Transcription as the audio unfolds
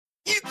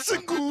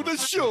Segura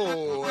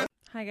Show.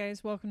 Hi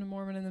guys, welcome to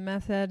Mormon and the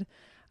Meth Head.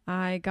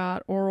 I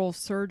got oral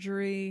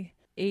surgery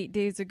 8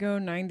 days ago,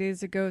 9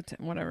 days ago,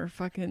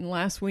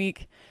 last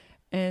week.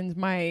 And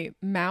my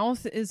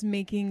mouth is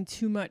making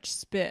too much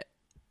spit.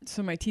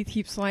 So my teeth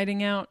keep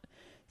sliding out.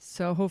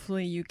 So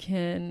hopefully you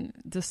can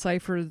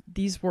decipher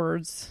these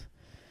words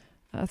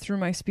through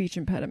my speech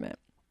impediment.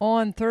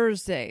 On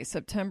Thursday,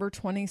 September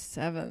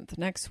 27th,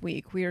 next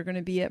week, we are going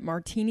to be at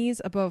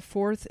Martini's Above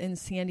 4th in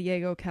San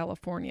Diego,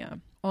 California.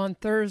 On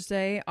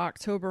Thursday,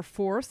 October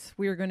 4th,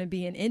 we are going to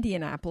be in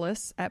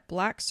Indianapolis at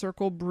Black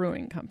Circle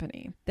Brewing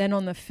Company. Then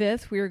on the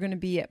 5th, we are going to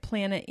be at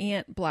Planet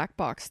Ant Black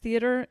Box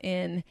Theater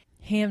in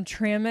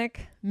Hamtramck,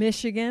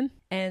 Michigan.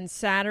 And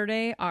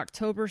Saturday,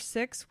 October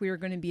 6th, we are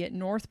going to be at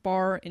North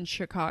Bar in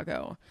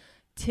Chicago.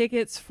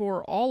 Tickets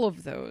for all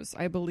of those,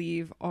 I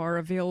believe, are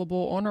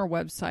available on our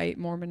website,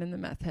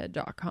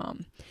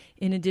 mormonandthemethead.com.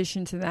 In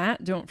addition to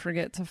that, don't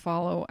forget to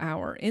follow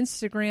our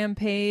Instagram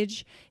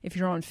page. If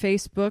you're on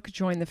Facebook,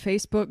 join the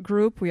Facebook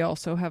group. We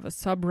also have a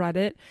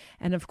subreddit.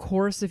 And of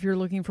course, if you're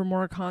looking for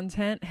more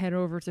content, head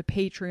over to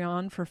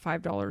Patreon for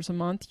 $5 a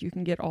month. You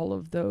can get all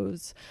of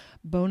those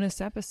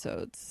bonus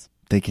episodes.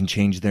 They can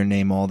change their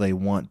name all they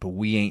want, but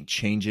we ain't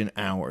changing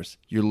ours.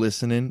 You're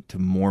listening to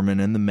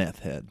Mormon and the Meth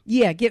Head.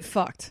 Yeah, get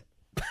fucked.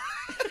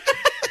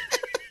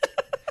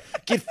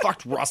 Get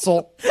fucked,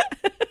 Russell.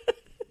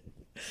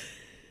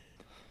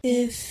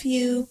 If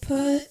you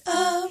put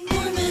a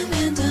Mormon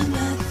and a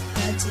meth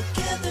head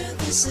together,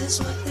 this is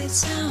what they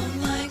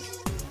sound like.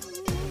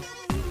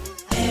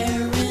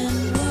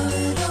 Aaron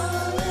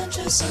Woodall and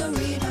Jessa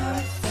Reed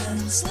are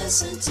friends.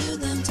 Listen to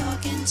them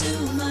talking to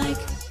Mike.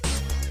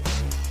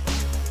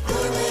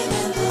 Mormon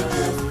and the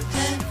meth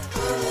head,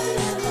 Mormon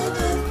and the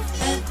meth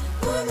head,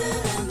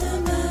 Mormon and the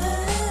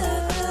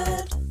meth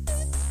head.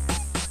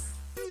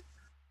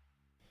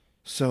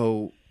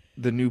 So,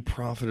 the new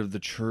prophet of the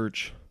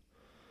church,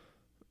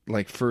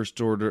 like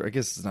first order, I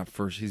guess it's not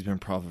first, he's been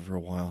prophet for a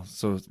while.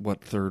 So,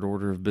 what, third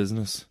order of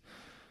business?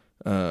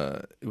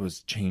 It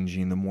was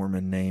changing the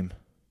Mormon name.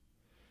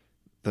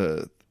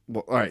 All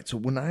right, so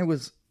when it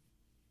was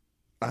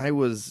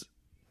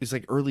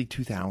like early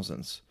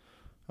 2000s.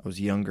 I was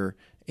younger,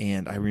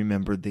 and I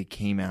remember they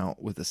came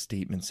out with a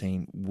statement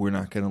saying, we're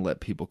not going to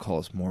let people call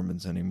us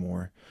Mormons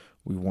anymore.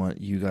 We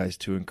want you guys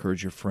to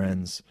encourage your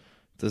friends.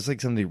 This is like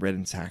something they read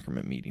in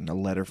sacrament meeting, a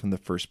letter from the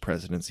first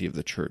presidency of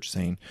the church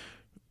saying,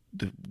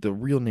 the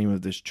real name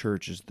of this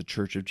church is the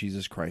Church of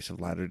Jesus Christ of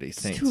Latter-day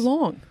Saints. It's too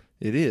long.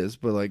 It is,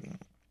 but like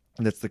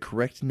that's the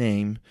correct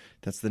name.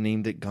 That's the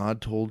name that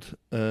God told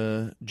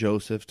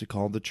Joseph to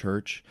call the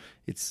church.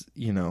 It's,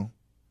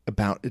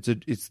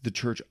 it's the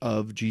Church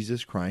of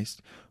Jesus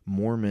Christ.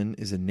 Mormon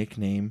is a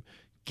nickname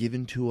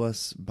given to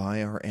us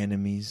by our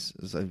enemies.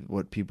 Is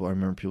what I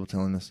remember people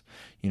telling us,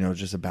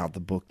 just about the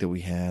book that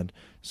we had.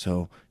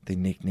 So they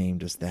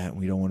nicknamed us that.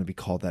 We don't want to be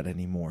called that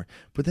anymore.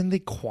 But then they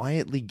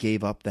quietly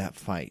gave up that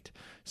fight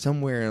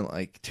somewhere in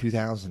like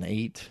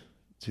 2008,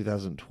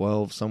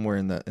 2012, somewhere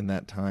in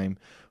that time.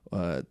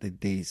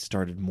 They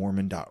started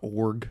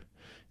Mormon.org.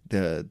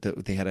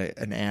 They had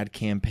an ad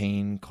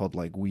campaign called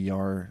like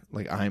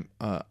I'm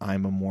a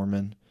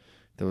Mormon.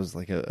 There was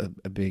like a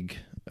big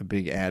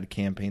ad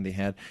campaign they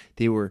had.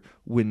 They were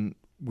when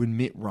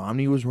Mitt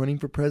Romney was running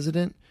for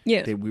president.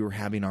 Yeah, we were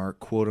having our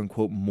quote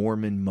unquote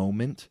Mormon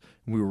moment.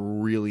 We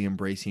were really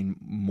embracing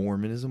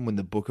Mormonism. When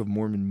the Book of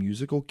Mormon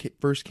musical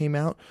first came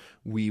out,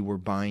 we were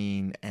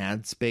buying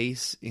ad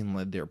space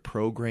in their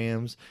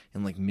programs,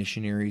 and like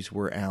missionaries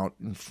were out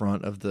in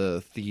front of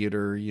the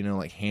theater,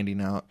 like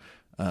handing out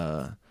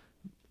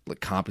like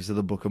copies of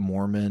the Book of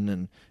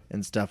Mormon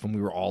and stuff, and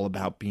we were all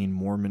about being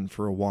Mormon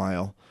for a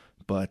while.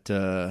 But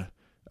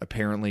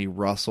apparently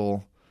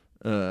Russell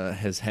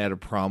has had a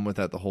problem with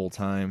that the whole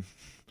time.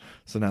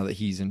 So now that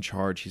he's in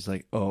charge, he's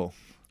like, oh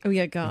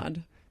yeah,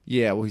 God.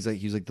 Yeah, well,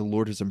 he's like, the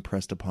Lord has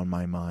impressed upon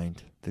my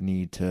mind the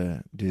need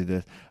to do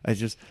this.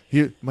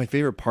 My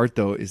favorite part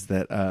though is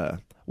that,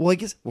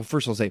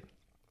 first I'll say,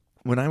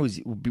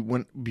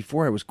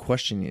 before I was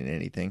questioning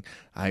anything,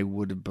 I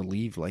would have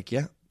believed like,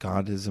 yeah,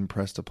 God has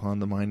impressed upon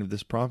the mind of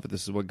this prophet.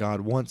 This is what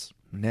God wants.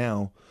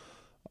 Now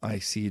I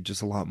see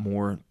just a lot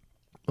more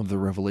of the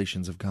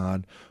revelations of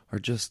God are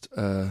just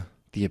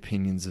the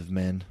opinions of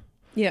men.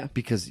 Yeah.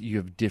 Because you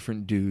have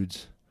different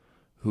dudes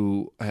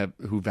who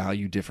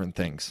value different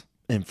things.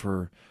 And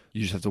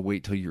you just have to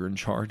wait till you're in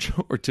charge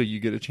or till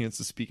you get a chance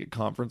to speak at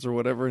conference or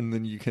whatever, and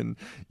then you can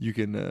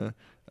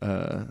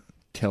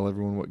tell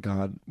everyone what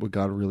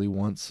God really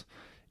wants.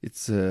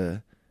 It's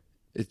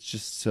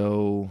just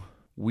so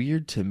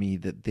weird to me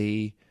that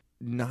they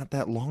not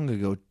that long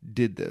ago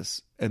did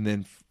this and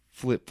then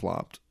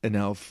flip-flopped and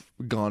now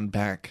gone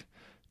back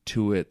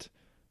to it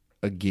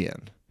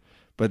again.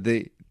 But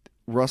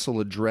Russell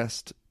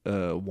addressed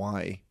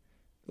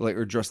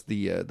addressed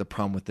the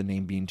problem with the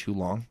name being too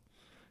long.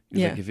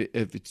 He's like,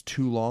 if it's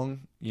too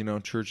long,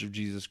 Church of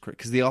Jesus Christ,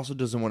 because he also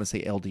doesn't want to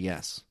say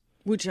LDS,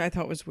 which I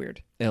thought was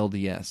weird.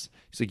 LDS.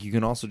 He's like, you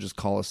can also just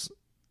call us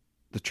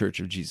the Church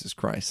of Jesus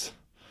Christ.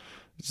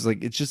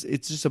 It's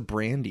just a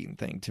branding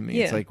thing to me.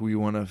 Yeah. It's like we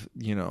want to,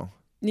 You're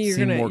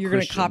seem gonna more you're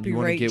gonna Christian. You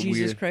wanna copyright get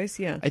Jesus weird. Christ.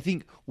 Yeah. I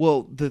think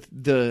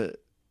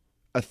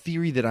a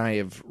theory that I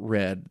have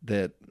read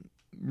that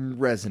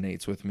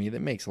resonates with me,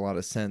 that makes a lot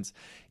of sense,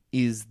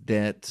 is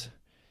that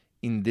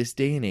in this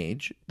day and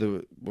age,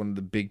 one of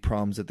the big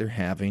problems that they're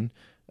having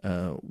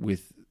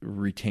with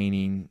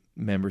retaining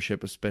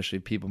membership, especially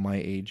people my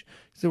age,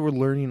 is that we're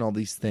learning all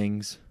these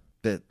things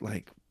that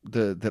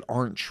that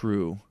aren't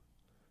true,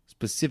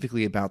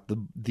 specifically about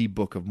the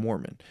Book of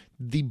Mormon.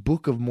 The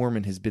Book of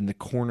Mormon has been the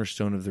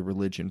cornerstone of the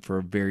religion for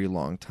a very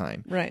long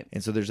time. Right.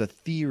 And so there's a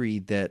theory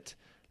that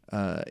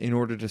in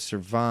order to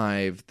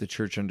survive, the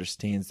church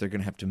understands they're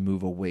going to have to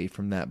move away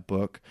from that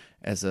book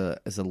as a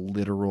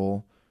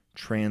literal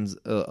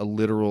a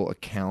literal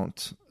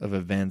account of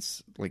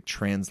events, like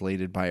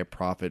translated by a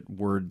prophet,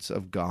 words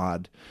of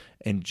God,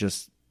 and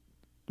just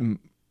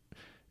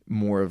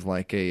more of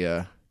like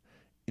an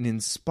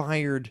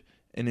inspired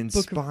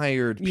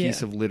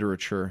piece of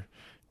literature,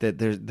 that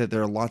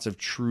there are lots of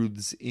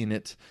truths in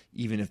it,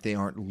 even if they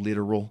aren't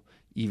literal,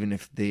 even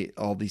if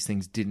all these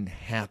things didn't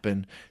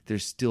happen.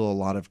 There's still a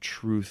lot of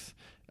truth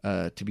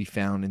to be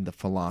found in the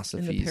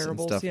philosophies and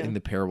stuff, in the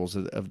parables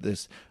of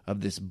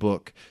this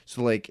book.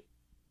 So like,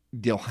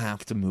 they'll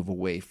have to move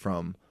away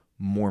from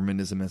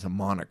Mormonism as a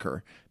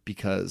moniker,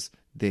 because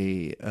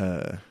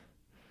that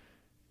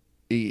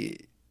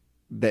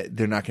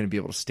they're not going to be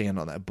able to stand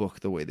on that book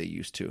the way they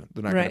used to.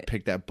 They're not going to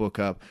pick that book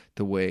up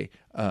the way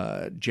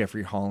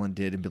Jeffrey Holland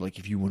did and be like,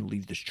 if you want to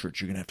leave this church,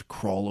 you're going to have to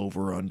crawl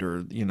over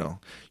under, you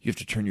have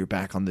to turn your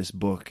back on this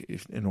book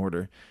in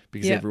order,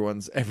 because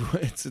everyone.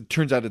 It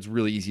turns out it's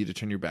really easy to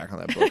turn your back on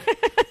that book.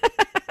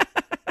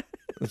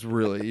 It's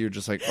really, you're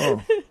just like,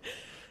 oh.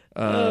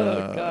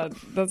 Oh God,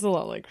 that's a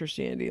lot like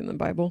Christianity in the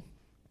Bible.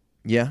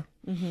 Yeah.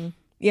 Mm-hmm.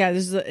 Yeah,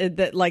 this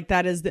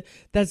is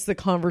that's the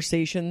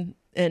conversation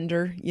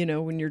ender.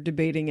 When you're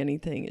debating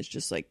anything, it's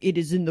just like, it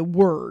is in the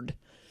Word.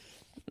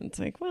 It's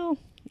like, well,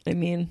 I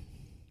mean,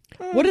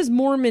 what does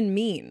Mormon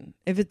mean?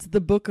 If it's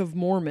the Book of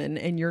Mormon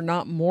and you're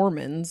not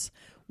Mormons,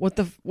 what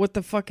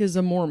the fuck is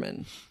a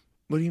Mormon?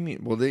 What do you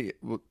mean?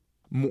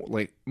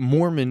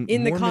 Mormon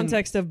in the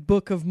context of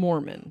Book of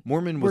Mormon.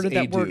 Mormon was where did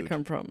that dude. word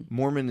come from?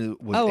 Mormon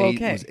was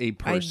was a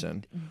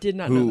person. I did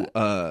not know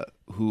that.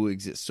 Who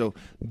exists. So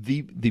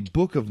the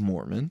Book of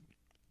Mormon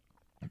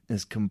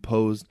is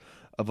composed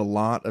of a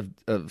lot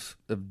of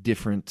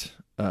different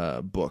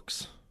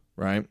books,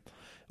 right?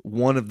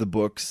 One of the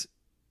books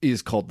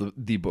is called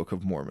the Book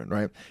of Mormon,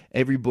 right?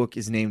 Every book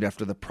is named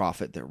after the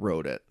prophet that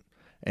wrote it.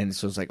 And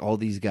so it's like all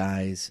these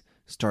guys,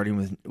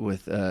 starting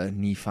with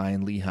Nephi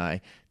and Lehi,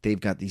 they've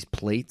got these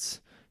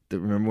plates.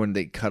 Remember when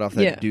they cut off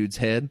that dude's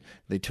head?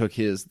 They took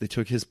his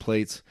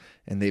plates,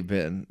 and they've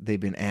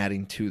been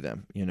adding to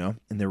them, and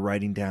they're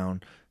writing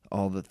down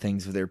all the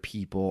things of their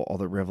people, all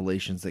the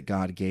revelations that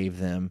God gave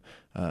them,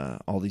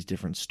 all these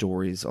different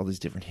stories, all these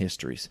different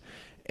histories.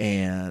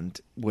 And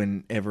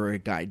whenever a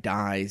guy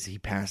dies, he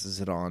passes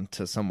it on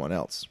to someone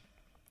else,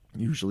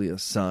 usually a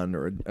son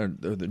or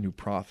the new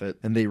prophet,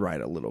 and they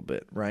write a little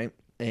bit, right?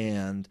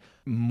 And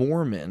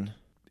Mormon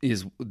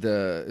is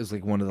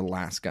like one of the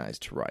last guys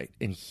to write,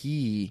 and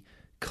he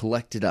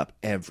collected up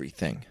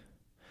everything,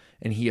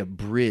 and he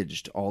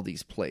abridged all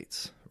these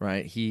plates,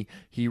 right? He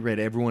read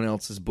everyone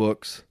else's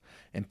books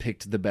and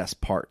picked the best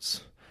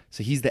parts.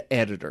 So he's the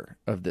editor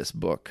of this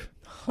book,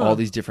 all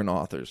these different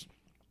authors.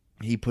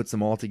 He puts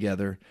them all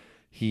together.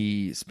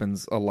 He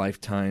spends a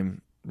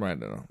lifetime. Right,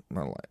 no,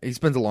 he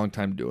spends a long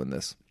time doing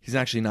this. He's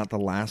actually not the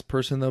last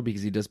person, though,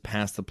 because he does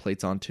pass the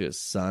plates on to his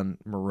son,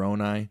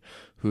 Moroni,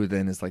 who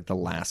then is like the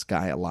last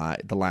guy alive,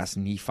 the last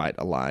Nephite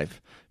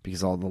alive,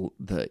 because all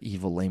the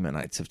evil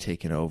Lamanites have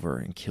taken over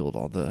and killed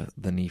all the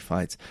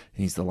Nephites,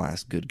 and he's the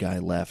last good guy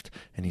left,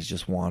 and he's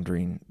just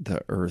wandering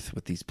the earth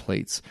with these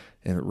plates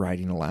and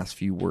writing the last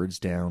few words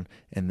down,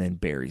 and then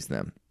buries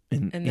them.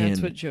 And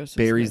that's what Joseph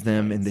buries Smith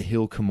them writes. in the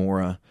hill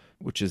Cumorah,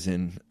 which is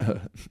in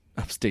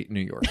upstate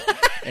New York.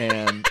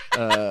 And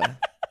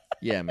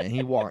yeah, man,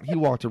 he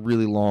walked a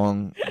really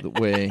long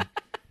way,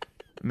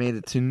 made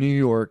it to New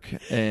York,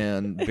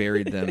 and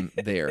buried them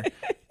there.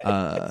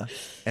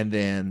 And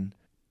then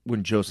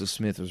when Joseph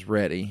Smith was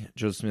ready,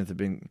 Joseph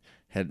Smith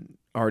had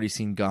already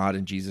seen God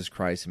and Jesus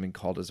Christ and been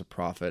called as a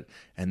prophet.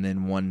 And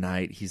then one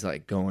night he's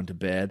like going to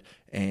bed,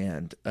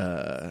 and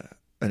an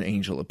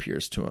angel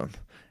appears to him,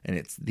 and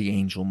it's the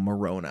angel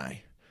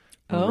Moroni.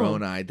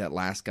 Moroni, that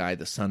last guy,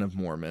 the son of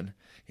Mormon.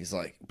 He's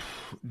like,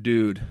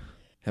 dude,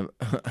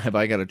 have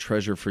I got a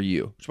treasure for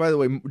you? Which, by the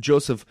way,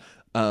 Joseph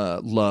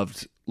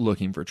loved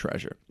looking for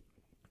treasure.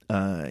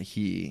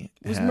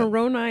 Was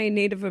Moroni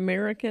Native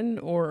American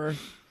or?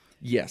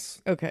 Yes.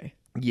 Okay.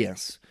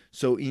 Yes.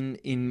 So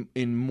in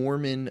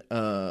Mormon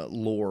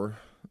lore,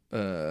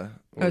 I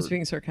was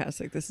being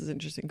sarcastic. This is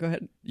interesting. Go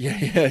ahead.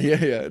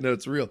 Yeah. No,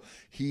 it's real.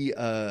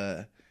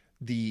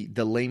 The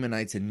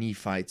Lamanites and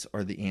Nephites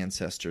are the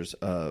ancestors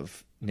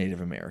of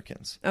Native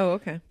Americans. Oh,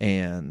 okay.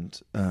 And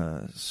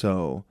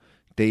so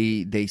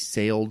they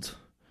sailed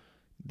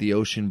the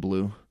ocean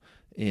blue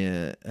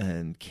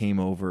and came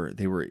over.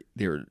 They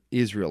were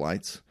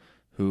Israelites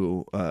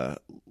who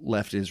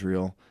left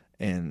Israel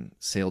and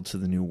sailed to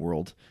the New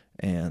World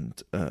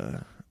and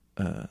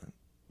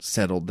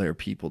settled their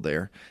people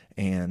there,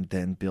 and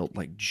then built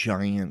like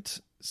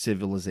giant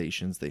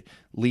civilizations.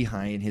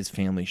 Lehi and his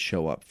family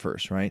show up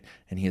first, right?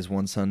 And he has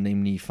one son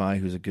named Nephi,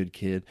 who's a good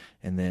kid,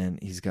 and then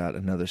he's got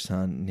another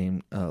son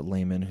named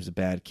Laman, who's a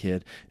bad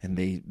kid, and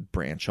they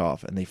branch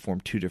off and they form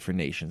two different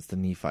nations, the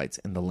Nephites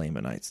and the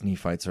Lamanites.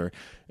 Nephites are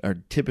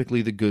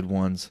typically the good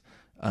ones,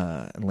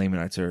 and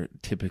Lamanites are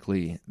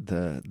typically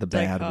the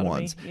bad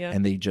ones. Yeah.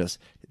 And they just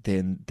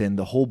then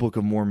the whole Book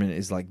of Mormon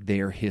is like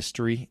their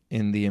history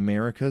in the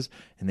Americas,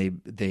 and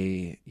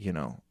they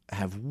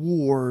have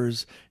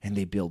wars, and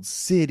they build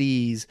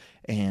cities,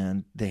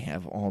 and they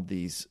have all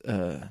these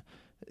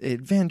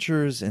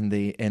adventures, and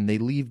they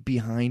leave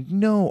behind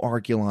no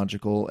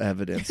archaeological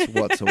evidence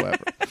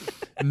whatsoever.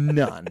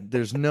 None.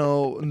 There's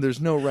no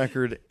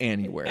record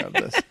anywhere of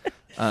this,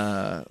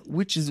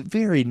 which is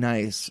very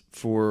nice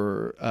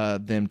for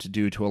them to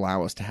do, to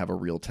allow us to have a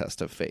real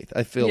test of faith.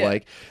 I feel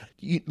like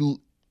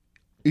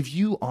if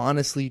you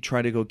honestly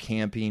try to go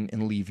camping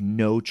and leave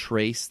no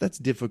trace, that's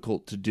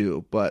difficult to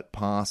do, but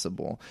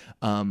possible.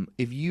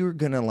 If you're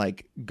gonna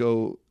like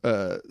go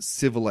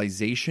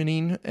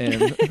civilizationing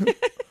and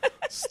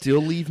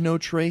still leave no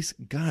trace,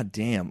 god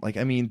damn. Like,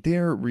 I mean,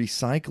 their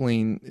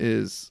recycling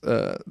is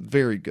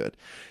very good.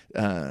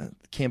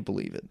 Can't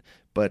believe it.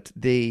 But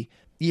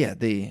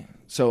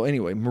so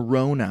anyway,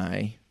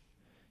 Moroni,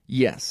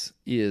 yes,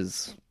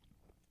 is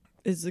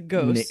a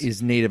ghost.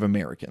 Is Native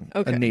American.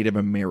 Okay. A Native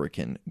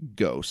American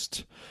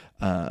ghost.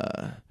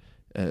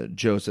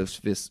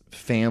 Joseph's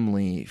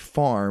family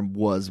farm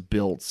was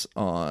built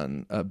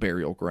on a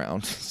burial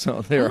ground.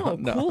 So they're cool.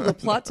 The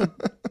plot to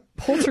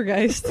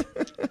Poltergeist.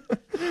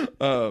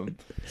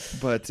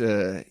 But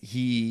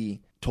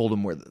he told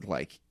him where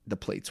the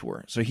plates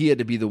were. So he had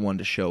to be the one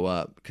to show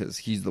up because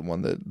he's the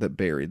one that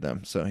buried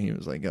them. So he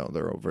was like, "Oh,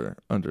 they're over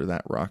under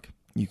that rock.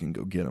 You can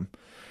go get them."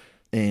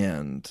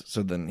 And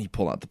so then he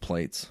pulled out the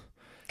plates.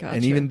 Gotcha.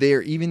 And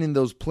even in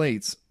those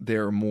plates,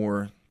 there are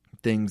more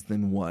things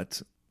than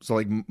what. So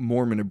like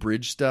Mormon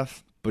abridged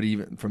stuff, but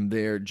even from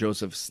there,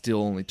 Joseph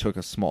still only took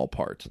a small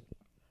part.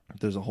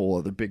 There's a whole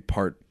other big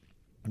part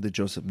that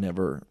Joseph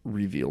never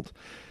revealed.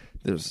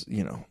 There's,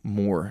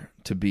 more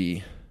to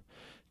be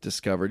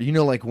discovered.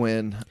 Like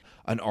when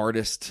an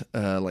artist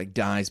like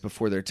dies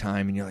before their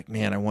time, and you're like,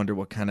 man, I wonder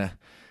what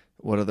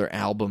other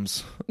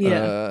albums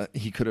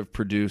he could have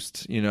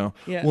produced.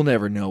 We'll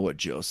never know what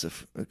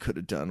Joseph could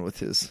have done with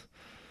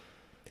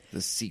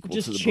the sequel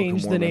to the Book of Mormon.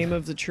 Just change the name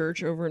of the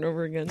church over and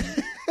over again.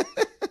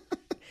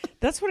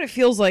 That's what it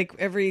feels like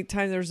every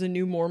time there's a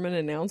new Mormon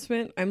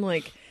announcement. I'm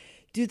like,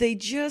 do they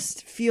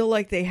just feel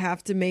like they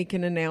have to make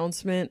an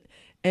announcement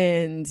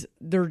and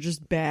they're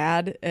just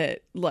bad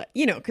at,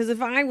 because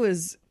if I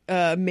was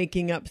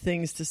making up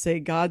things to say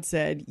God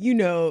said,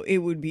 it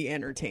would be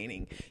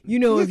entertaining.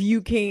 If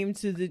you came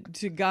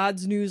to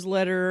God's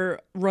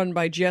newsletter run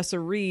by Jessa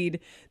Reed,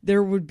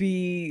 there would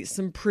be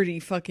some pretty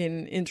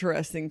fucking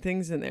interesting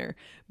things in there.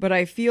 But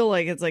I feel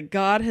like it's like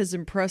God has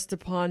impressed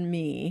upon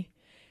me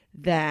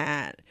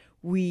that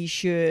we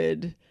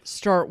should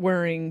start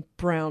wearing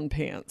brown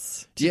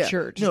pants to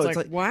church. No, it's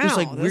like wow,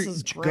 this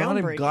is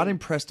groundbreaking. God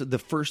impressed the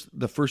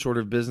first order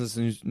of business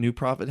the new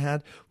prophet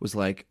had was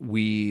like,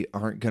 we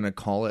aren't going to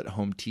call it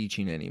home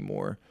teaching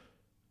anymore.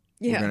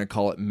 We're going to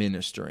call it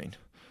ministering.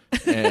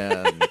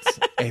 And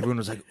everyone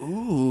was like,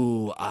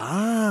 ooh,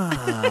 wow.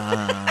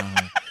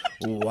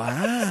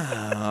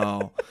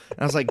 And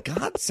I was like,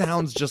 God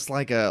sounds just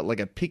like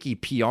a picky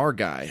PR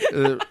guy.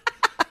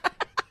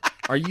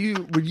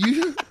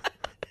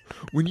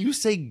 When you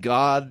say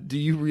God, do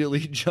you really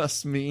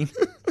just mean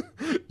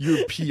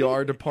your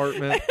PR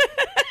department?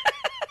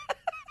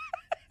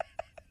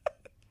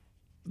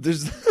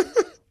 There's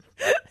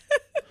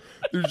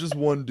just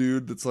one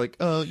dude that's like,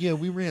 yeah,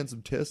 we ran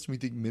some tests and we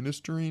think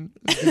ministering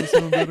is going to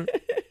sound better.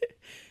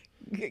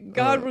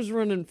 God was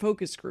running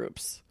focus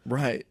groups.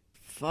 Right.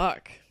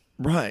 Fuck.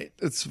 Right.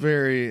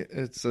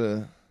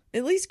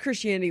 At least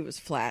Christianity was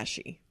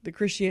flashy. The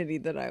Christianity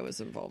that I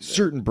was involved in.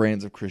 Certain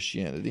brands of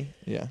Christianity,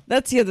 yeah.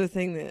 That's the other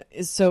thing that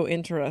is so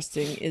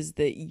interesting is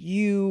that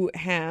you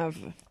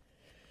have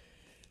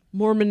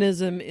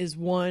Mormonism is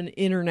one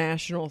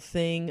international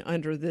thing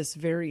under this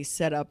very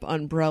set up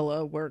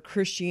umbrella where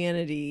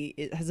Christianity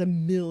it has a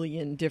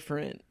million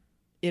different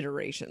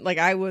iterations. Like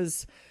I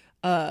was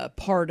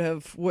part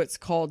of what's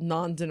called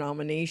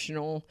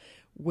non-denominational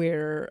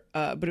where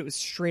but it was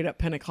straight up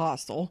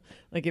Pentecostal,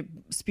 like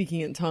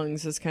speaking in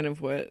tongues is kind of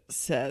what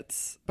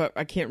sets, but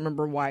I can't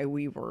remember why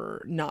we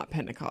were not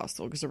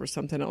Pentecostal because there was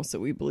something else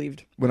that we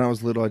believed. When I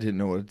was little, I didn't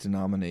know what a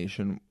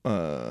denomination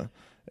I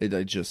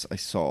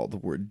saw the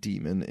word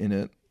demon in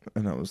it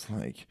and I was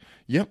like,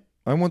 yep,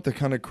 I want the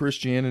kind of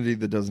Christianity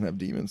that doesn't have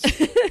demons.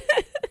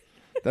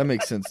 That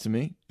makes sense to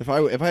me. If I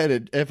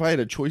had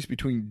a choice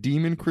between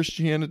demon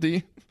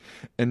Christianity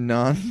and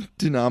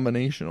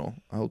non-denominational,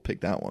 I would pick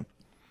that one.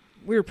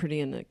 We were pretty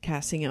into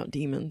casting out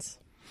demons.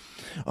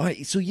 All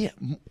right, so yeah,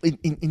 in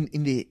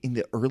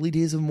the early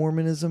days of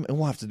Mormonism, and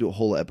we'll have to do a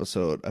whole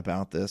episode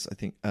about this, I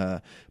think.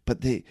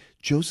 But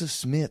Joseph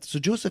Smith, so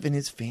Joseph and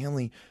his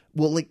family,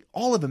 well, like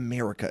all of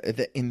America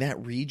in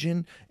that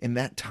region, in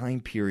that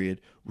time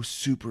period, was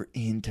super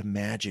into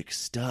magic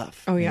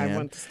stuff. Oh yeah, man. I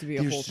want this to be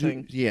a whole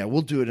thing. Yeah,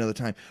 we'll do it another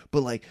time.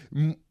 But like,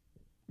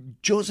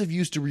 Joseph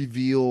used to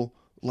reveal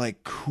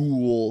like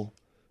cool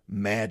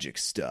magic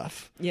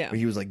stuff. Yeah, where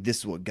he was like, "This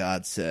is what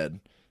God said,"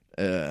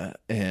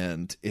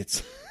 and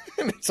it's.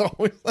 And it's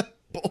always like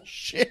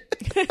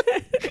bullshit.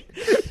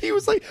 He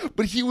was like,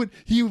 but he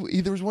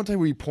there was one time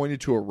where he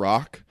pointed to a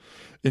rock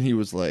and he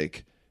was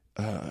like,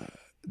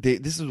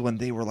 this is when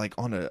they were like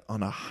on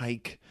a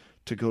hike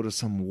to go to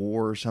some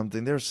war or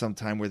something. There was some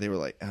time where they were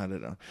like, I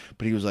don't know,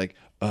 but he was like,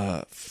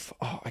 I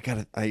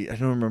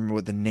don't remember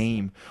what the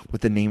name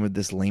of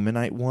this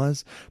Lamanite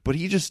was, but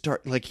he just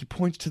he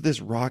points to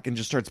this rock and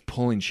just starts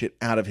pulling shit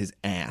out of his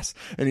ass.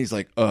 And he's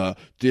like,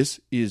 this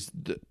is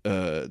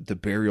the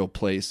burial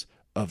place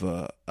of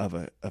a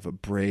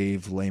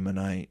brave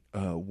Lamanite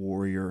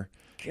warrior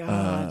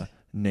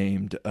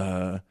named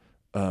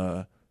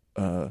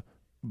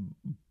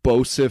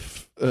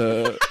Bosif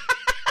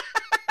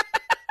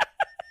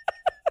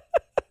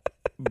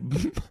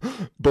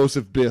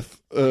Bosif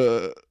Biff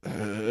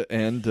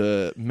and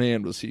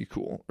man was he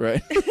cool,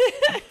 right?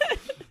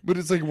 But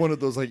it's like one of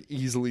those like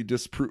easily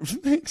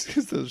disproved things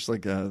because there's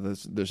like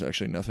there's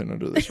actually nothing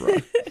under this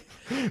rock.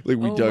 Like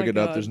we dug it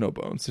up, there's no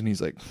bones, and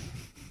he's like,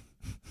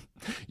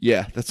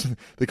 yeah,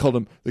 they called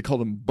him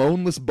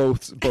boneless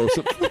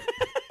Bosif.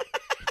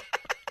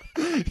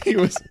 He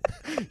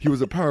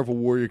was a powerful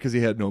warrior because he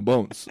had no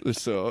bones,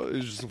 so it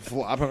was just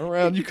flopping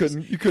around. You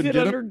couldn't get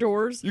under him.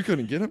 doors. You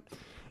couldn't get him.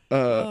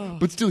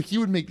 But still, he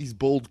would make these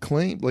bold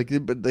claims.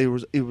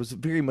 It was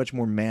very much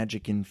more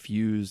magic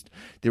infused.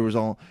 There was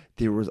a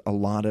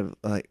lot of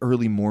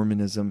early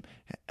Mormonism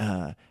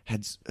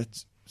had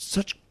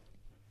such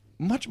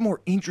much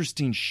more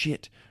interesting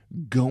shit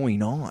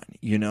going on,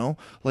 you know,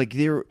 like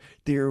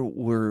there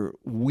were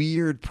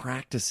weird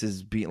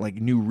practices, being like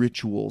new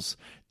rituals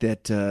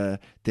that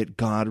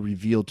God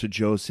revealed to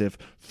Joseph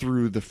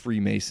through the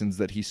Freemasons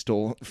that he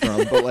stole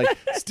from, but like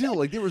still,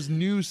 like there was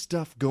new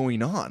stuff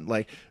going on.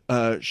 Like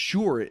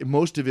sure,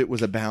 most of it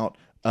was about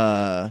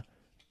God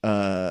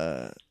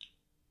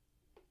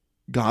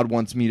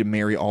wants me to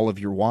marry all of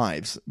your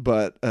wives,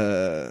 but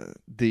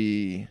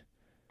it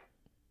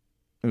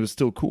was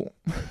still cool.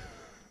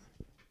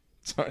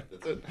 Sorry,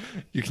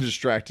 you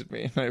distracted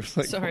me. I was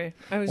like, sorry,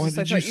 I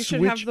thought you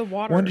should have the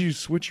water. Why did you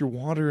switch your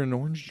water and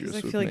orange juice?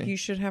 Because I feel like you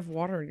should have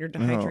water. You're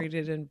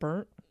dehydrated and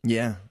burnt.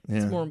 Yeah.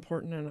 It's more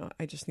important, and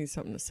I just need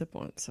something to sip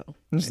on. So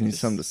I just need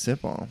something to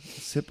sip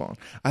on.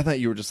 I thought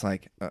you were just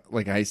like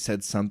I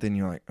said something.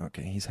 You're like,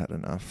 okay, he's had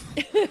enough.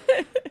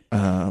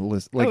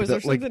 Is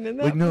there something in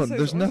that? Like, no,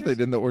 there's nothing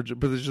in the orange,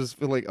 but it's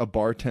just like a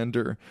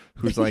bartender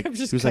who's like,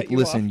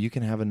 listen, you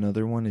can have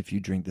another one if you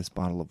drink this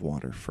bottle of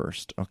water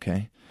first,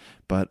 okay?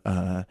 But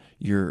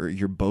your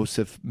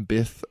Bosif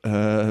Biff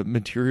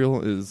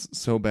material is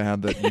so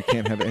bad that you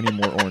can't have any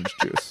more orange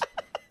juice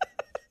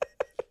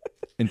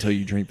until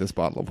you drink this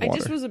bottle of water. I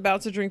just was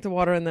about to drink the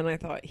water, and then I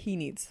thought he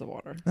needs the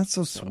water. That's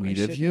so sweet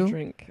of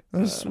you.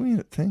 That was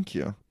sweet. Thank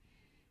you.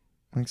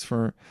 Thanks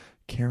for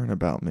caring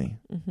about me.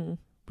 Mm-hmm.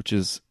 Which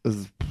is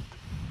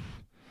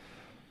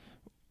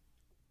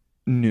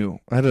new.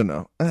 I don't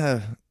know.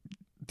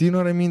 Do you know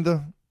what I mean,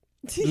 though?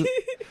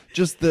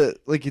 Just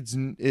it's.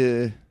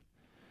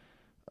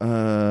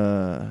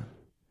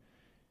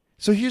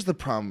 So here's the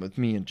problem with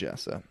me and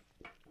Jessa.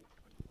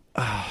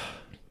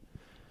 And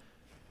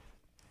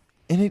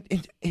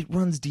it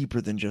runs deeper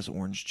than just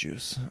orange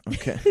juice.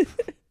 Okay.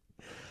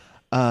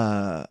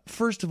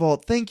 First of all,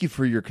 thank you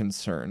for your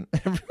concern,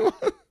 everyone.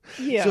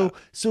 Yeah.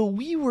 So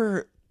we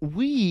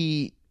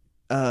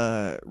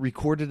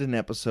recorded an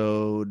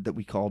episode that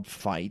we called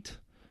Fight,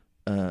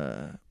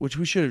 which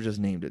we should have just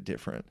named it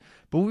different.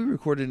 But we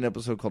recorded an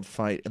episode called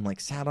Fight and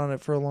sat on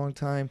it for a long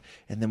time.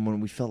 And then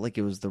when we felt like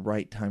it was the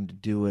right time to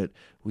do it,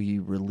 we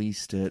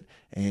released it.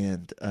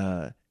 And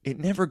it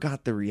never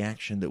got the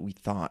reaction that we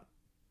thought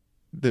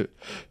that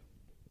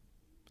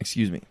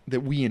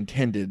we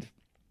intended,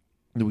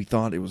 that we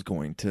thought it was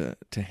going to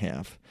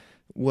have.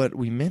 What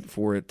we meant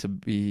for it to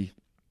be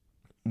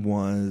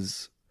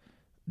was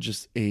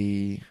just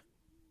an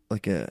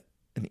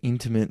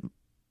intimate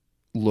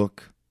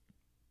look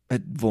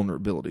at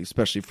vulnerability,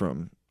 especially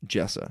from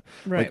Jessa.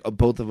 Right.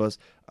 Both of us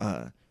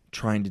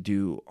trying to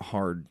do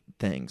hard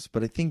things.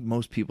 But I think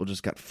most people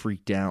just got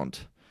freaked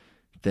out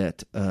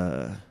that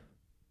our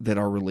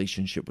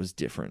relationship was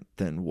different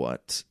than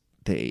what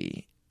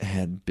they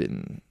had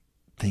been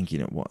thinking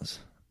it was.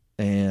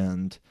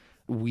 And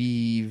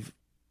we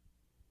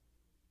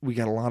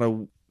got a lot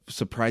of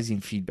surprising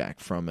feedback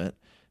from it,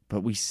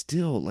 but we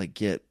still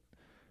get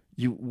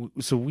you.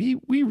 So we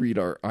read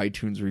our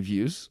iTunes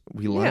reviews.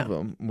 We love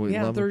them. We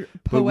love they're them.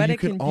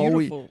 poetic and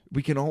beautiful.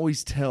 We can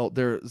always tell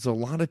there's a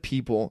lot of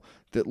people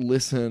that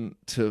listen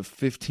to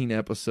 15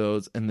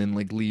 episodes and then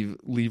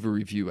leave a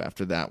review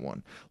after that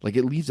one.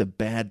 It leaves a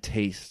bad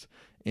taste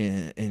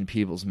in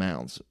people's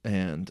mouths,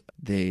 and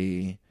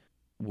they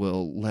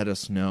will let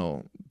us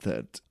know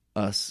that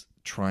us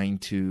trying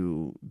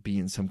to be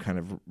in some kind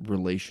of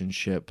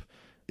relationship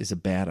is a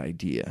bad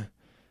idea.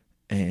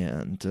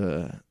 And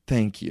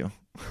thank you.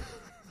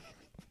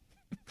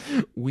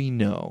 We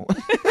know.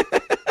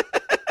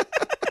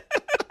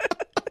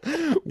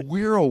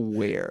 We're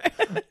aware.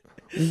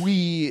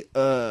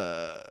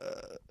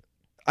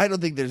 I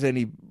don't think there's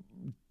any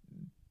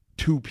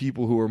two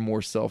people who are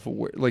more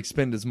self-aware, like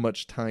spend as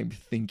much time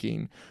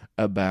thinking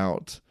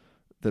about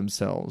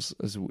themselves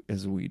as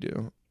we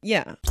do.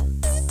 Yeah.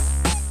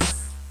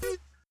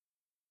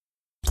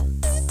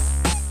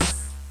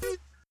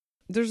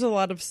 There's a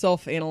lot of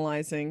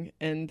self-analyzing,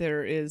 and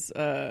there is,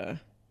 I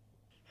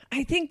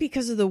think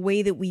because of the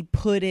way that we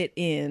put it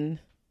in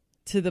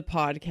to the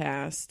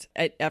podcast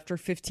after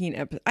 15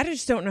 episodes, I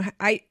just don't know.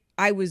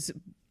 I was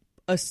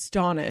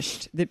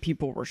astonished that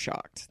people were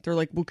shocked. They're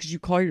like, well, because you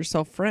call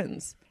yourself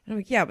friends. And I'm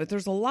like, yeah, but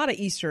there's a lot of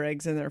Easter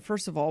eggs in there,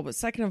 first of all. But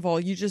second of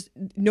all,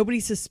 nobody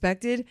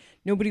suspected.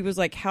 Nobody was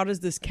like, how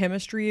does this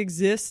chemistry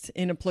exist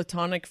in a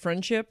platonic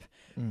friendship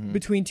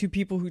between two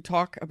people who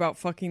talk about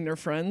fucking their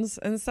friends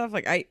and stuff?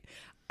 Like,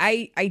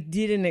 I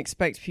didn't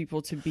expect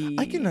people to be...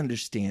 I can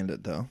understand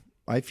it, though.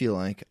 I feel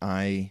like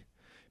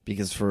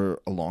because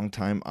for a long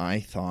time, I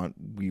thought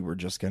we were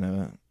just going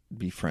to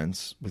be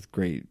friends with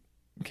great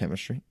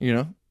chemistry, you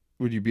know?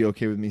 Would you be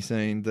okay with me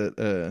saying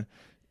that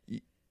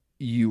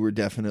you were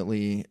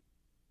definitely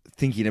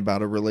thinking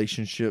about a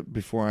relationship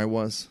before I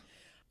was?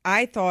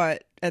 I thought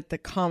at the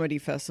comedy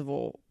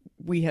festival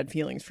we had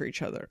feelings for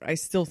each other. I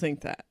still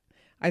think that.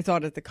 I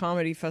thought at the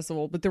comedy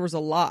festival, but there was a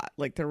lot.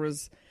 Like there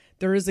is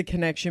a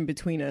connection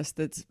between us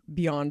that's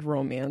beyond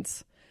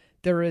romance.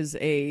 There is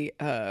a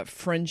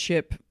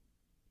friendship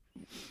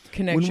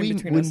connection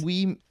between us. When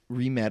we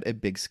re-met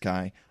at Big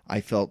Sky, I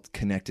felt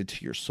connected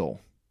to your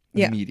soul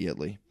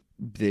immediately.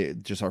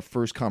 Just our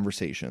first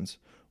conversations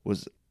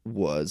was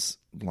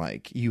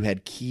like you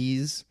had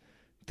keys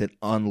that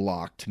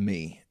unlocked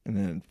me,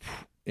 and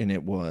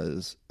it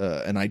was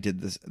and I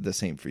did the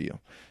same for you,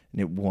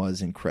 and it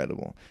was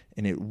incredible,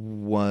 and it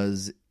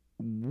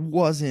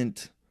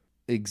wasn't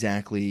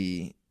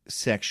exactly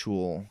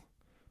sexual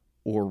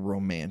or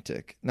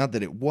romantic. Not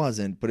that it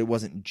wasn't, but it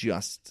wasn't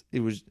just. It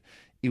was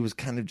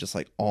kind of just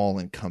like all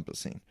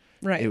encompassing.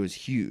 Right. It was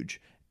huge,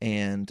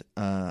 and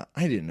I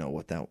didn't know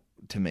what to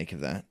make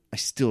of that. I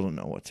still don't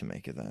know what to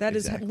make of that. That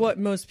exactly. Is what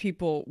most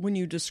people, when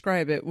you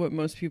describe it, what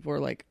most people are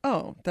like,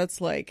 oh,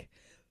 that's like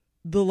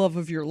the love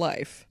of your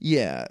life.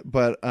 Yeah,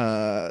 but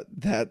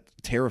that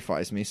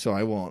terrifies me, so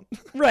I won't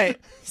right.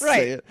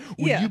 say it.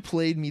 When you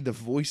played me the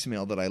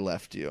voicemail that I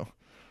left you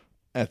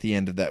at the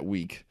end of that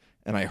week,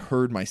 and I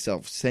heard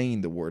myself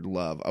saying the word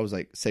love, I was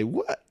like, say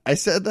what? I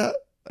said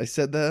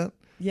that?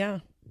 Yeah.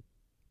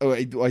 Oh,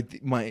 what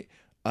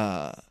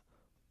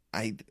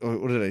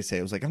did I say?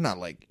 I was like, I'm not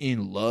like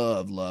in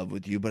love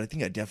with you, but I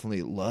think I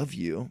definitely love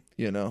you.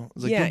 You know, I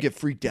was like, don't get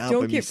freaked out.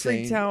 Don't get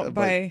freaked out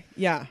by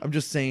I'm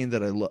just saying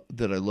that I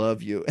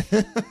love you,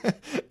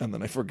 and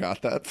then I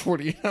forgot that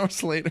 48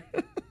 hours later.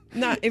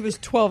 It was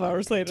 12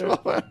 hours later.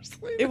 12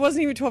 hours later. It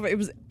wasn't even 12.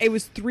 It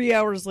was 3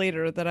 hours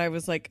later that I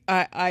was like,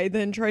 I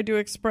then tried to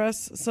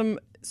express some.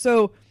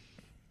 So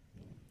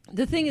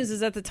the thing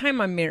is at the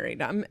time I'm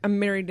married. I'm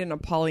married in a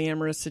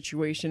polyamorous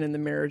situation, and the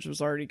marriage was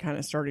already kind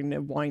of starting to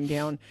wind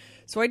down.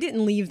 So I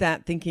didn't leave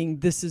that thinking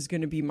this is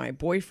going to be my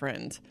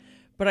boyfriend,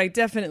 but I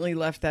definitely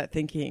left that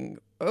thinking,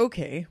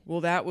 okay,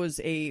 well, that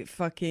was a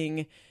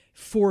fucking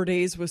 4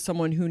 days with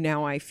someone who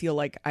now I feel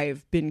like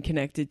I've been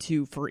connected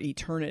to for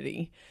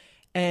eternity.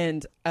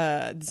 And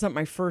it's not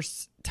my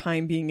first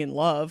time being in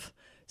love.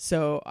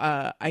 So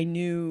I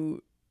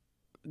knew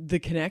the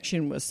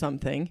connection was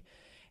something.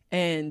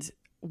 And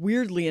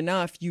weirdly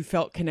enough, you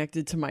felt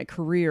connected to my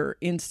career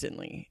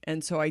instantly.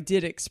 And so I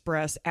did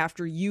express,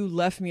 after you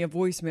left me a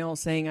voicemail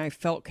saying I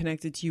felt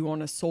connected to you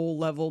on a soul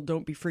level,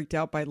 don't be freaked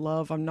out by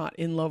love, I'm not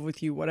in love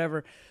with you,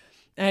 whatever.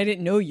 And I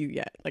didn't know you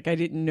yet. Like, I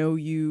didn't know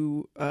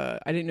you, I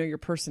didn't know your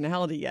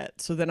personality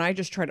yet. So then I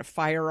just try to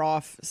fire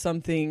off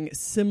something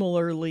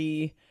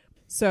similarly.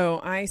 So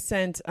I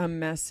sent a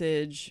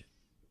message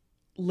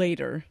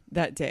later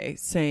that day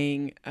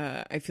saying,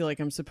 I feel like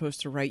I'm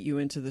supposed to write you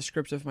into the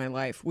script of my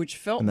life, which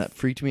felt... And that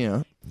freaked me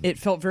out. You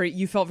felt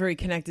very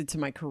connected to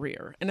my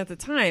career. And at the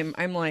time,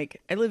 I'm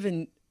like, I live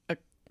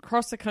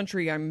across the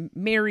country, I'm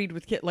married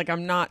with kids. Like,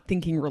 I'm not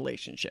thinking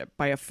relationship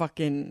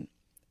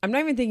I'm not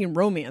even thinking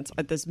romance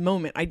at this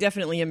moment. I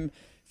definitely am.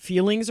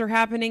 Feelings are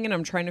happening and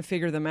I'm trying to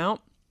figure them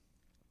out.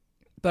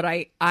 But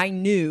I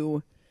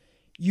knew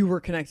you were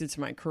connected to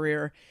my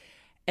career.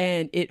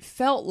 And it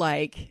felt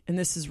like, and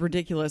this is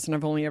ridiculous, and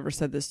I've only ever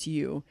said this to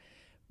you,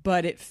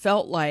 but it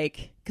felt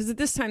like, because at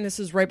this time, this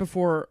is right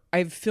before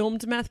I've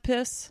filmed Meth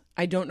Piss.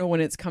 I don't know when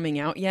it's coming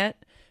out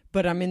yet,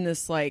 but I'm in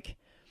this like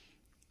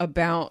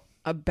about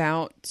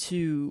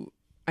to,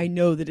 I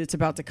know that it's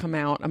about to come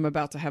out. I'm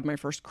about to have my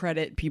first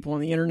credit. People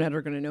on the internet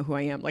are going to know who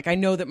I am. Like, I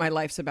know that my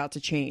life's about to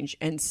change.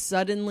 And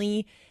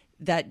suddenly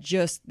that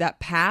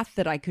path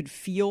that I could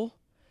feel,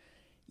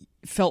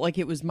 felt like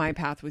it was my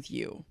path with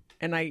you.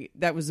 And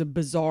that was a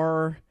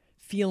bizarre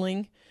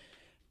feeling.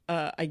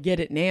 I get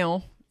it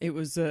now. It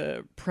was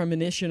a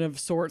premonition of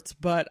sorts,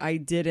 but I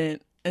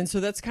didn't. And so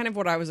that's kind of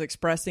what I was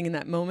expressing in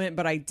that moment.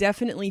 But I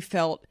definitely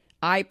felt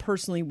I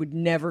personally would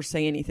never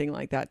say anything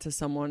like that to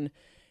someone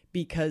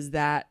because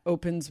that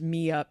opens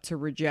me up to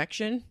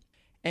rejection.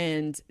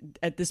 And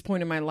at this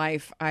point in my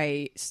life,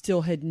 I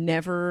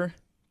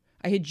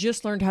had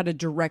just learned how to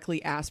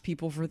directly ask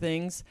people for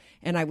things,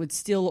 and I would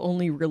still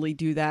only really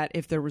do that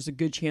if there was a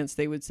good chance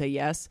they would say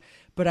yes.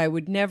 But I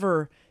would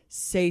never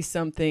say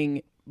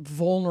something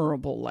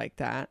vulnerable like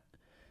that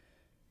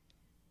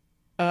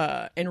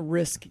and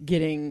risk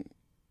getting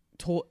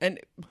told. And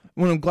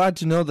well, I'm glad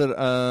to know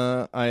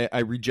that I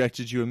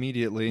rejected you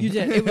immediately. you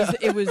did.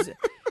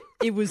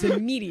 It was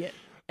immediate.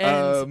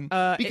 And,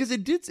 because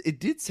it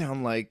did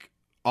sound like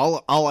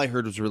all I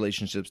heard was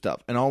relationship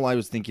stuff, and all I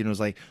was thinking was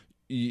like,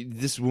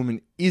 this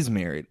woman is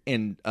married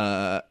and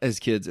has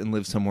kids and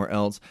lives somewhere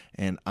else,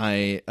 and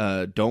I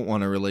don't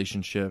want a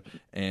relationship,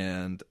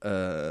 and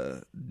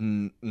no,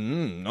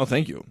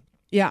 thank you.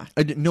 Yeah,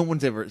 no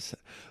one's ever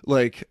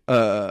like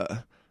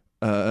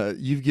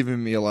you've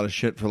given me a lot of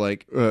shit for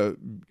like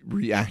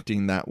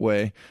reacting that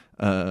way,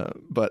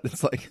 but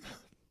it's like.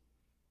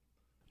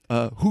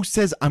 Who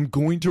says I'm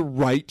going to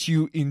write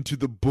you into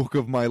the book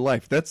of my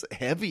life? That's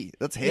heavy.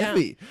 That's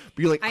heavy. Yeah.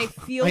 But you're like, I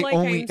feel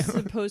I'm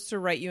supposed to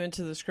write you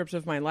into the script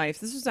of my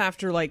life. This was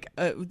after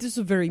this is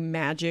a very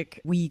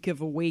magic week of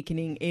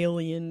awakening,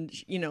 alien.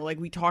 Like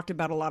we talked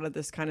about a lot of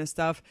this kind of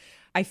stuff.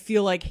 I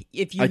feel like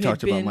if you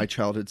talked about my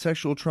childhood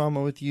sexual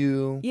trauma with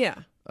you. Yeah.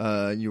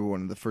 You were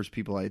one of the first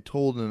people I had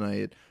told, and I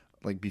had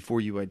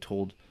before you, I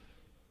told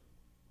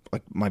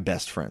like my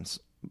best friends.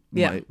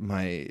 Yeah.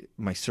 My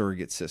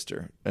surrogate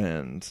sister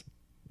and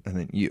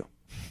then you.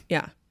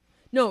 Yeah.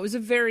 No, it was a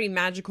very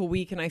magical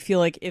week, and I feel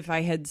like if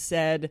I had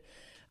said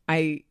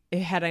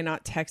had I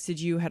not texted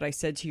you, had I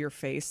said to your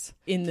face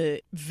in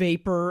the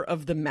vapor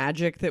of the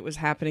magic that was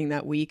happening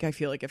that week, I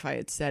feel like if I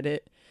had said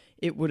it,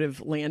 it would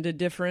have landed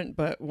different.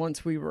 But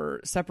once we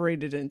were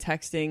separated and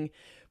texting,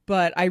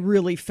 but I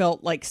really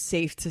felt like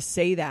safe to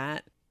say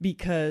that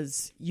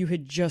because you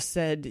had just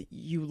said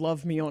you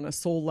love me on a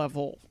soul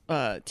level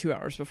 2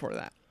 hours before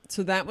that.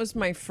 So that was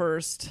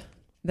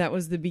that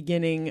was the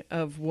beginning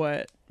of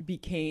what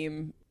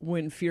became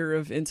when fear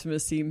of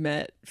intimacy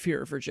met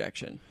fear of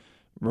rejection.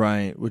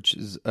 Right, which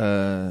is,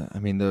 that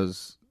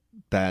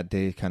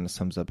day kind of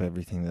sums up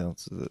everything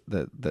else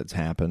that's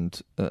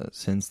happened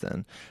since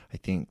then. I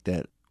think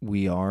that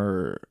we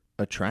are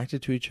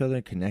attracted to each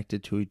other,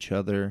 connected to each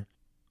other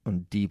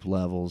on deep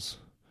levels,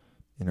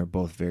 and are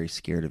both very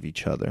scared of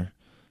each other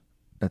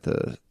at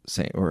the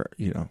same, or,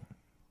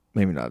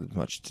 maybe not as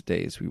much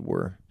today as we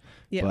were,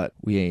 but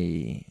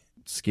we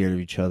scared of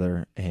each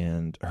other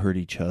and hurt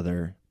each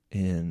other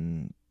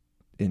in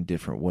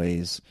different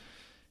ways.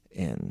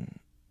 And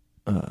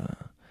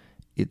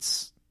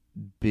it's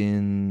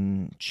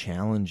been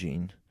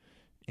challenging,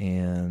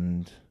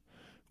 and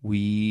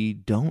we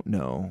don't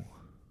know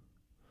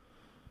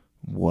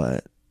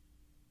what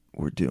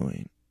we're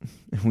doing.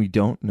 We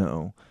don't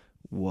know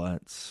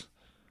what's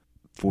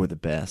for the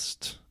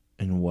best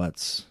and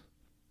what's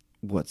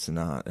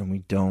not, and we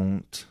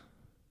don't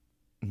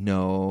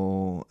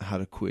know how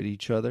to quit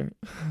each other.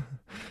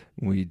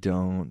 We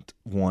don't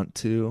want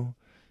to,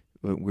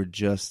 but we're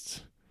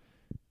just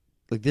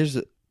like, there's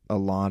a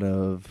lot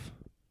of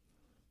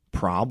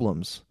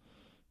problems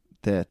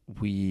that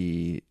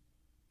we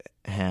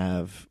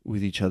have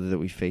with each other, that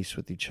we face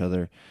with each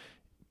other,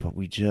 but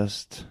we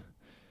just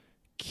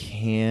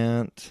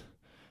can't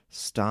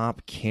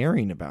stop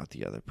caring about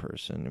the other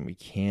person, and we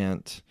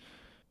can't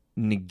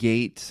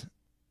negate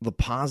the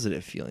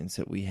positive feelings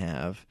that we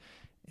have,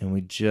 and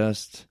it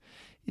just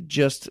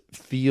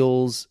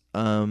feels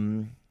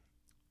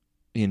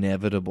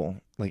inevitable,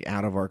 like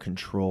out of our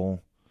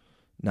control,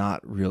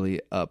 not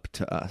really up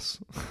to us.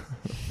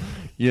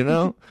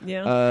 Yeah.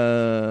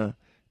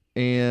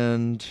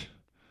 And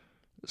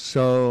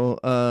so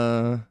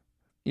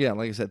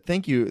like I said,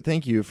 thank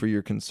you for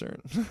your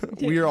concern.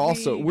 we're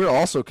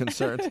also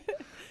concerned.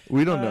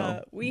 We don't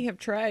know. We have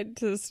tried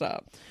to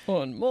stop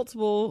on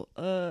multiple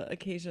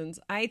occasions.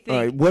 I think. All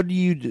right, what do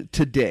you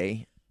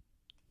today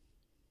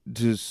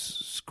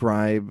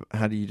describe?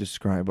 How do you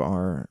describe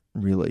our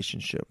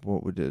relationship?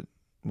 What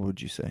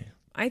would you say?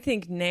 I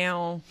think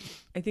now,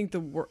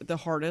 the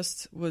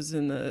hardest was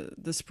in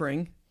the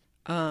spring.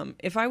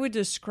 If I would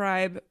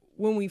describe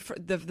when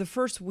the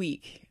first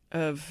week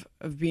of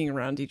being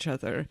around each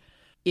other,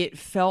 it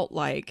felt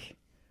like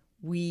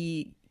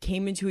we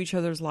came into each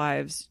other's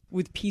lives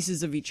with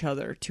pieces of each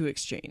other to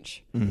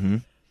exchange. Mm-hmm.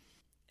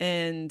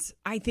 And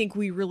I think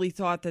we really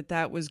thought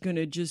that was going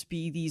to just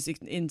be these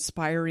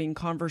inspiring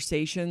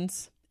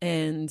conversations.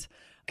 And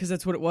because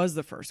that's what it was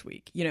the first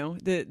week,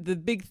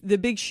 the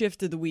big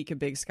shift of the week of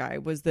Big Sky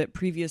was that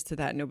previous to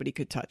that, nobody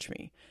could touch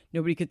me.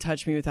 Nobody could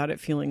touch me without it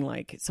feeling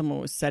like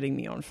someone was setting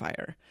me on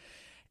fire.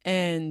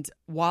 And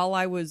while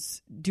I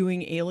was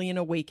doing alien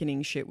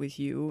awakening shit with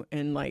you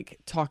and like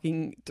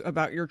talking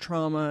about your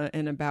trauma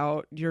and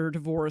about your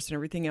divorce and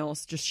everything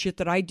else, just shit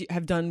that I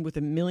have done with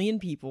a million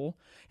people.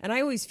 And I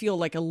always feel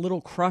like a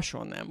little crush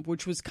on them,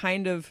 which was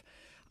kind of,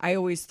 I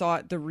always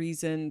thought the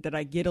reason that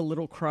I get a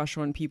little crush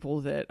on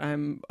people that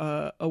I'm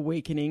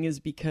awakening is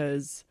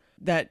because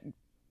that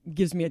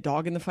gives me a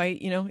dog in the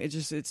fight. You know,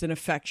 it's an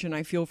affection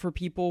I feel for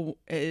people.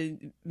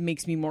 It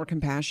makes me more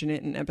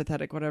compassionate and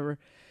empathetic, whatever.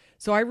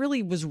 So I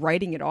really was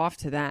writing it off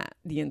to that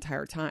the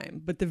entire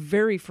time. But the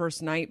very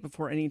first night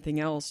before anything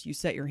else, you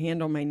set your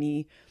hand on my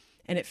knee,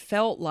 and it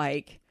felt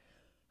like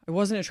I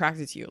wasn't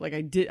attracted to you. Like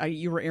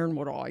you were Aaron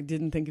Woodall. I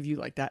didn't think of you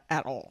like that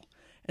at all.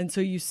 And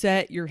so you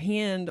set your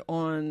hand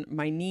on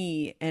my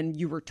knee, and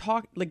you were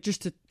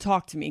just to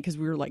talk to me, because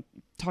we were like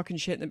talking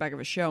shit in the back of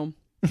a show.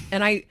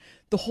 And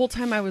the whole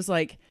time I was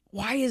like,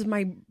 why is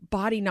my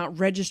body not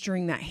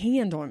registering that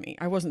hand on me?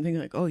 I wasn't thinking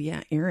like, oh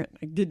yeah, Aaron.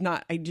 I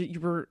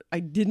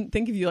didn't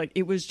think of you like,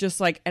 it was just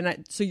like,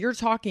 so you're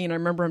talking, and I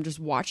remember I'm just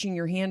watching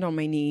your hand on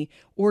my knee.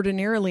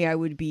 Ordinarily, I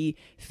would be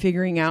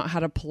figuring out how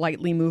to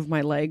politely move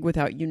my leg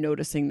without you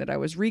noticing that I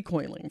was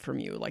recoiling from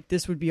you. Like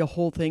this would be a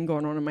whole thing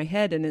going on in my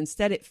head. And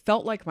instead it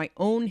felt like my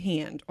own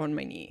hand on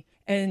my knee.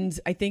 And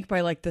I think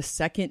by like the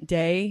second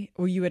day,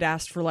 where you had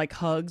asked for like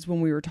hugs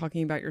when we were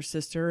talking about your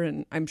sister,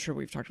 and I'm sure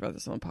we've talked about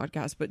this on the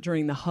podcast, but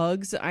during the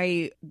hugs,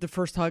 the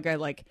first hug, I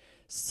like,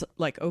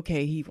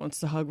 okay, he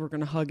wants to hug, we're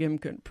going to hug him,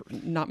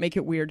 not make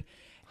it weird.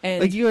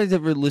 And like, you guys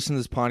ever listen to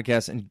this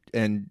podcast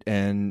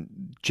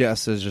and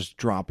Jess is just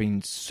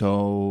dropping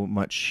so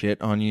much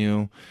shit on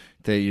you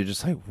that you're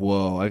just like,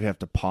 whoa, I have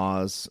to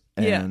pause.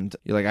 And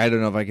you're like, I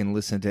don't know if I can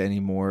listen to any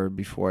more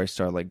before I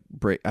start like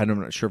I'm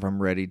not sure if I'm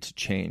ready to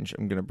change.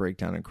 I'm going to break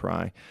down and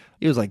cry.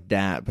 It was like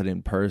that, but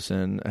in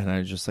person. And I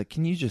was just like,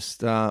 can you just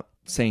stop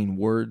saying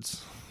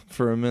words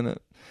for a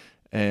minute?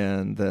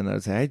 And then I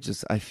was like,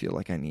 I feel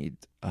like I need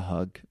a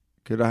hug.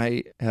 Could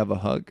I have a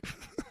hug?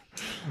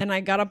 And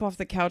I got up off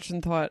the couch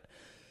and thought,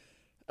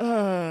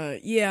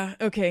 yeah,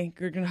 okay,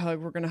 we're going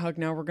to hug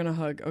now, we're going to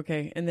hug,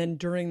 okay. And then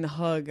during the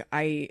hug,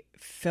 I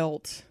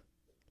felt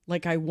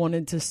like I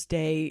wanted to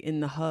stay in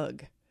the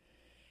hug.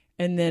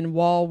 And then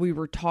while we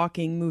were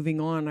talking,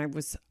 moving on,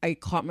 I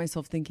caught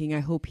myself thinking, I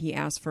hope he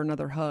asked for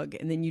another hug.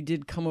 And then you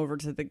did come over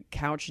to the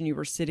couch, and you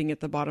were sitting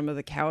at the bottom of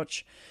the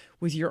couch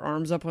with your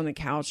arms up on the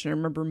couch. And I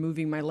remember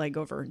moving my leg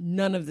over.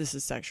 None of this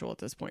is sexual at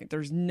this point.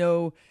 There's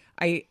no,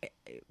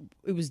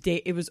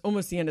 it was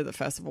almost the end of the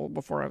festival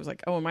before I was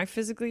like, oh, am I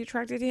physically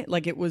attracted to him?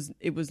 Like it was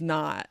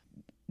not,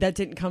 that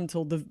didn't come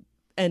till the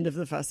end of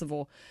the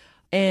festival.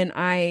 And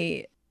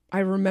I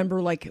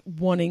remember like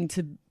wanting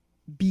to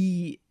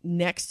be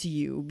next to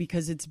you,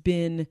 because it's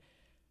been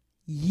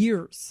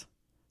years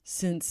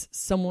since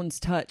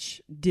someone's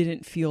touch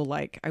didn't feel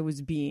like I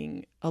was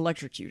being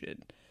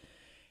electrocuted.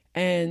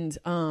 And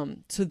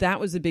so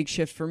that was a big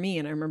shift for me.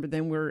 And I remember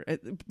then we're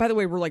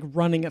like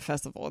running a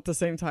festival at the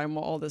same time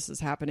while all this is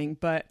happening.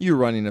 But you're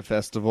running a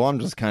festival. I'm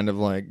just kind of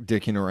like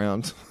dicking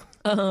around.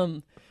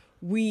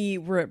 We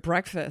were at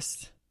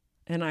breakfast,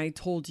 and I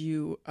told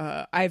you,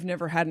 I've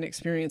never had an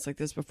experience like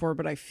this before,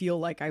 but I feel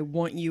like I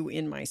want you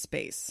in my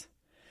space.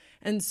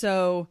 And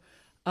so,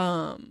 we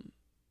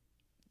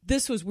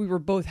were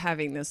both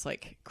having this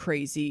like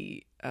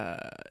crazy,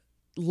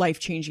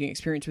 life-changing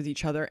experience with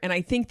each other. And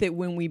I think that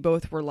when we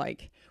both were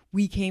like,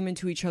 we came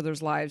into each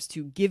other's lives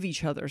to give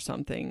each other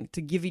something,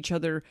 to give each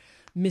other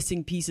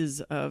missing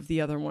pieces of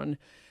the other one,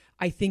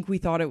 I think we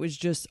thought it was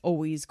just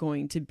always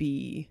going to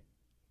be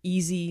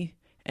easy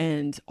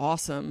and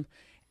awesome.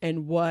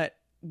 And what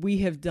we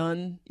have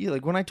done. Yeah,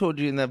 like when I told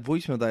you in that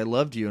voicemail that I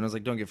loved you, and I was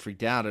like, don't get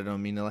freaked out. I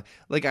don't mean to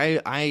like I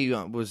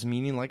was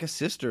meaning like a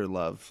sister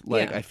love.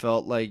 Like, yeah. I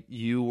felt like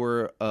you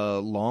were a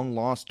long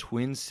lost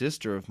twin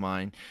sister of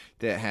mine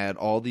that had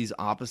all these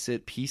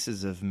opposite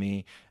pieces of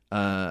me.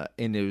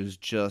 And it was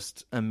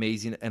just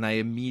amazing. And I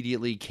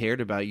immediately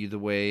cared about you the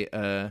way,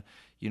 I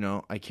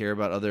care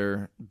about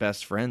other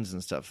best friends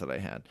and stuff that I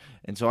had.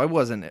 And so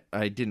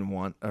I didn't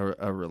want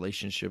a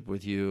relationship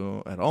with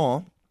you at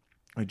all.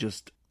 I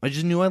just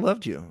knew I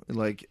loved you.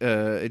 Like,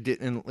 it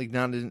didn't, like,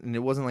 not, and it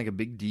wasn't like a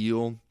big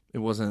deal. It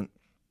wasn't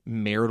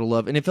marital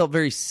love, and it felt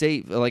very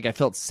safe. Like, I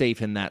felt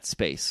safe in that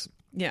space.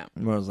 Yeah.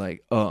 Where I was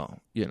like, oh,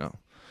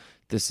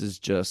 this is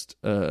just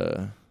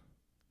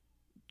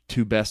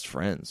two best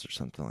friends or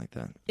something like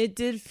that. It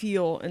did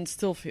feel, and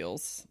still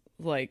feels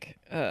like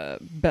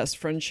best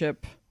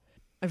friendship.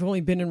 I've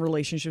only been in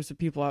relationships with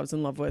people I was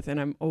in love with,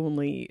 and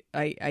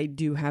I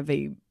do have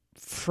a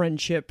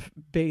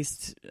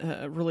friendship-based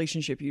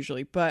relationship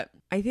usually. But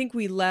I think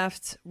when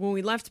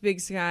we left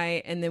Big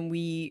Sky, and then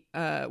we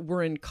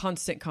were in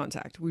constant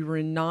contact. We were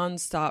in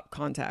nonstop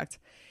contact.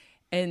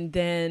 And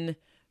then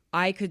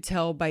I could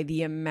tell by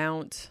the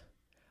amount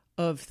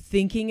of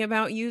thinking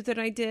about you that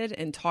I did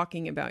and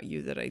talking about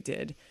you that I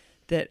did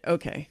that,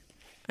 okay,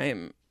 I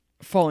am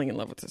falling in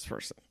love with this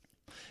person.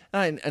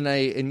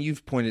 And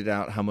you've pointed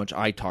out how much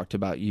I talked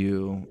about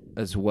you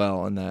as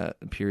well in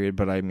that period.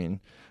 But I mean,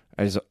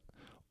 I was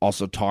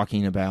also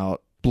talking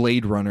about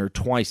Blade Runner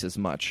twice as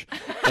much,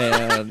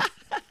 and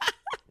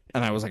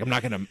I was like, I'm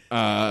not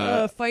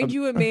gonna find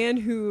you a man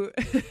who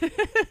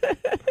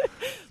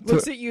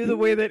looks at you the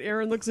way that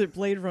Aaron looks at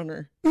Blade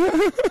Runner.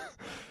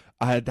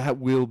 That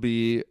will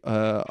be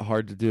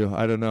hard to do.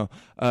 I don't know,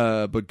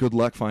 but good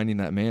luck finding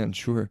that man.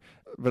 Sure.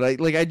 But I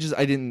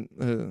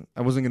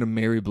wasn't gonna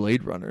marry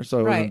Blade Runner, so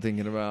I wasn't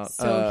thinking about.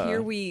 So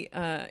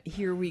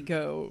here we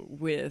go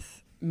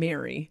with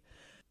Mary.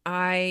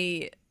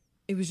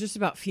 It was just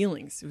about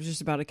feelings. It was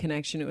just about a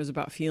connection. It was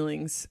about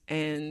feelings.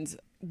 And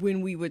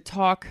when we would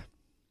talk,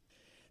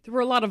 there were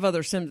a lot of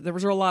other things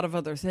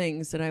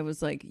that I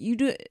was like,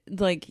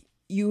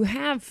 you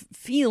have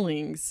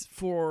feelings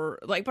for,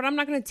 like, but I'm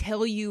not going to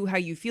tell you how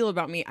you feel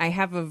about me. I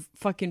have a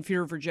fucking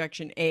fear of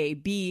rejection, A.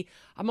 B,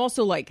 I'm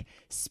also, like,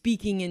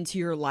 speaking into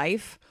your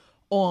life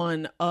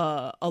on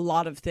a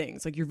lot of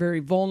things. Like, you're very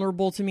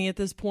vulnerable to me at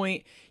this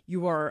point.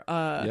 You are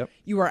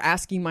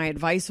asking my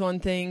advice on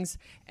things.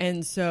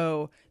 And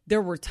so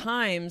there were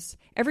times,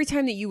 every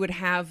time that you would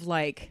have,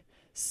 like,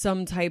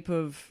 some type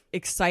of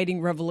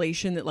exciting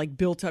revelation that, like,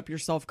 built up your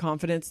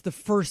self-confidence, the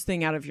first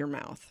thing out of your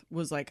mouth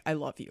was like, I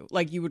love you.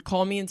 Like, you would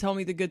call me and tell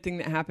me the good thing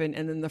that happened,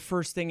 and then the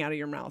first thing out of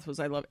your mouth was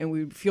I love, and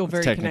we would feel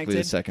very connected. Technically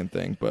the second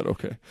thing, but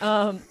okay.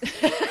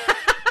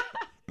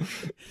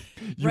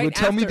 You Right would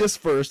tell me after. this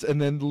first, and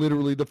then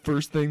literally the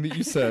first thing that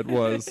you said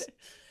was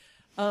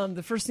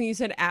the first thing you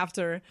said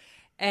after.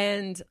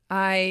 And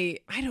I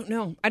don't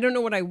know. I don't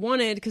know what I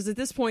wanted, because at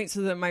this point,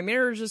 so that my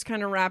marriage was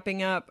kind of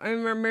wrapping up. I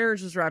mean, my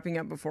marriage was wrapping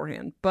up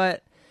beforehand,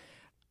 but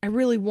I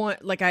really want,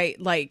 I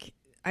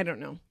don't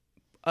know,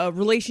 a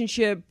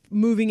relationship,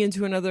 moving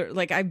into another.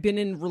 Like, I've been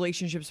in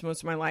relationships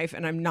most of my life,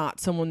 and I'm not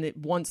someone that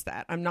wants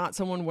that. I'm not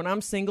someone, when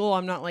I'm single,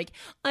 I'm not like,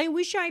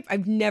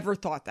 I've never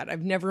thought that.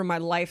 I've never in my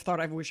life thought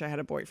I wish I had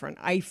a boyfriend.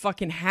 I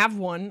fucking have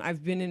one.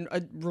 I've been in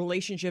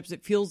relationships,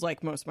 it feels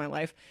like, most of my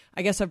life.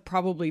 I guess I've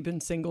probably been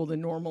single the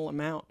normal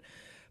amount.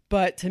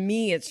 But to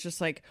me, it's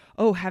just like,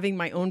 having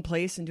my own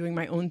place and doing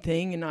my own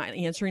thing and not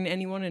answering to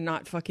anyone and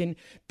not fucking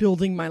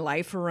building my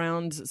life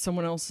around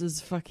someone else's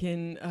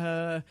fucking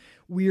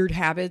weird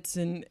habits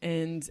and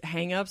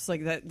hangups.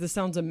 Like, that, this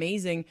sounds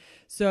amazing.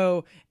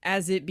 So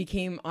as it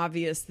became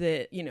obvious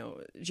that,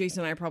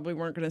 Jason and I probably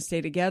weren't going to stay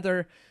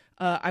together,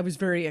 I was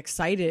very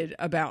excited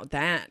about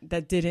that.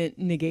 That didn't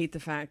negate the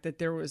fact that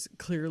there was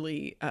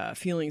clearly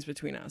feelings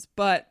between us.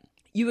 But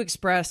you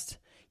expressed,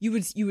 you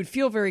would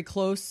feel very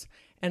close.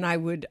 And I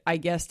would, I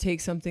guess, take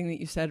something that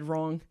you said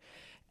wrong.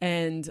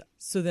 And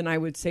so then I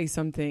would say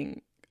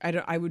something,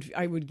 I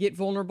would get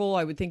vulnerable.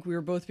 I would think we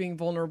were both being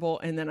vulnerable.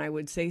 And then I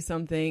would say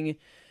something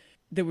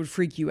that would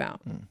freak you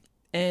out.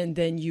 And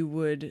then you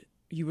would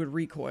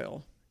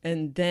recoil.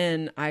 And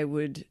then I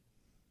would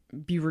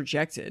be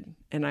rejected.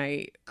 And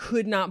I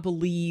could not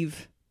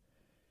believe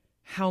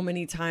how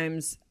many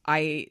times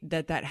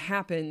that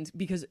happened,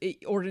 because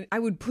I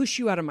would push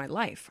you out of my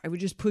life. I would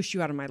just push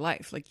you out of my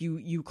life. Like,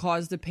 you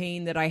caused a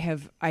pain that I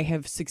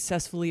have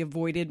successfully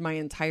avoided my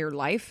entire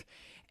life,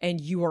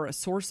 and you are a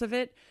source of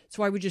it.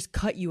 So I would just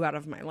cut you out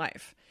of my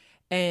life.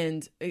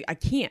 And I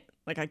can't.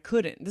 Like, I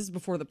couldn't. This is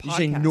before the podcast. You're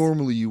saying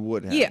normally you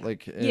would have. Yeah.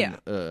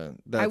 That's...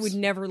 I would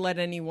never let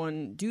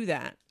anyone do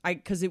that.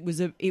 Because it was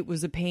a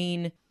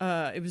pain.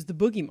 It was the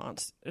boogie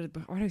monster.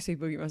 Why did I say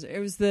boogie monster? It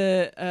was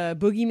the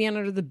boogeyman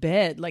under the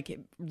bed. Like,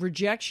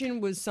 rejection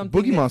was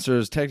something. Boogie monster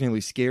is technically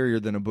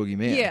scarier than a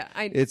boogeyman. Yeah,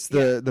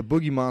 the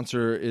boogie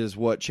monster is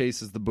what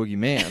chases the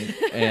boogeyman,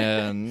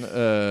 and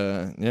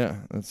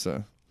that's.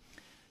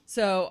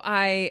 So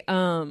I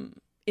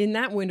in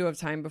that window of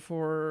time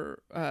before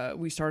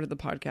we started the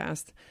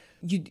podcast,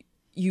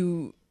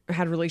 you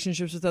had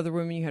relationships with other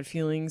women. You had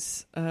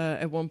feelings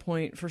at one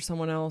point for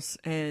someone else,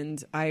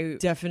 and I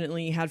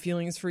definitely had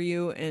feelings for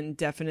you, and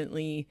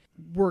definitely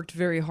worked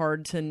very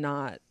hard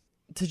to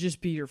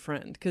just be your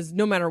friend, because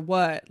no matter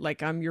what,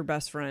 like, I'm your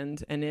best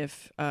friend, and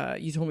if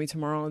you told me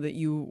tomorrow that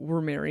you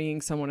were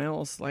marrying someone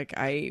else, like,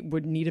 I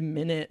would need a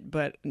minute,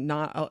 but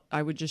not.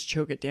 I would just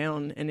choke it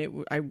down, and it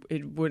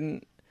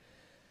wouldn't.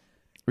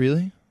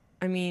 Really?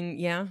 I mean,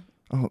 yeah.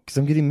 Oh, because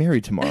I'm getting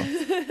married tomorrow.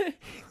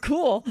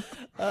 Cool.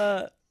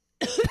 Oh,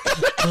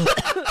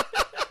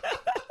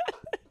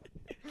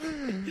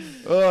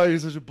 you're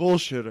such a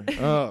bullshitter.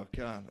 Oh,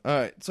 God. All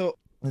right. So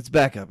let's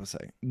back up a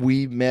second.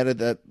 We met at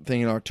that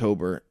thing in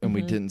October, and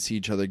we didn't see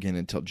each other again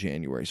until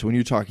January. So when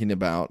you're talking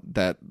about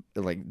that,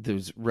 like,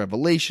 there's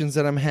revelations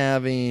that I'm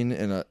having,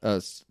 and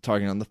us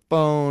talking on the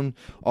phone,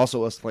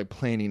 also us, like,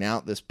 planning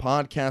out this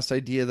podcast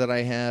idea that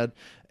I had,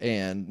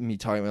 and me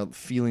talking about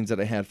feelings that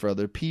I had for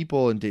other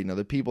people and dating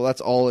other people, that's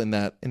all in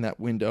that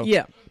window.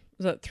 Yeah.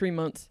 Was that 3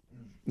 months?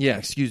 Yeah,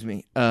 excuse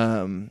me.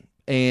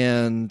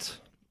 And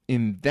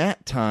in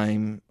that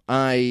time,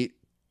 I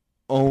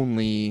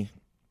only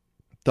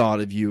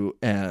thought of you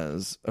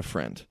as a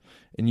friend,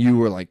 and you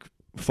were, like,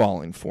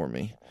 falling for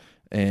me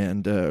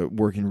and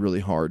working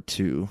really hard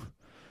to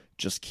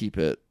just keep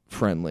it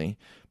friendly.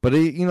 But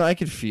I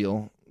could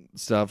feel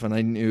stuff, and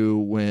I knew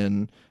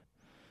when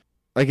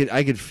I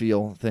could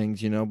feel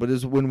things, but it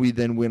was when we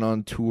then went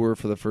on tour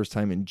for the first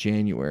time in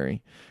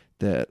January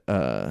that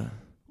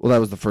Well, that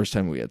was the first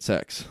time we had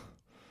sex.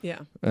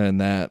 Yeah.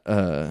 And that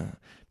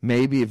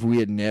maybe if we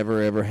had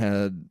never ever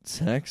had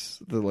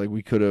sex, that like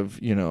we could have,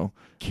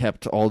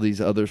 kept all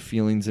these other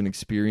feelings and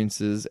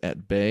experiences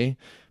at bay.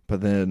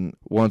 But then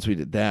once we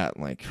did that,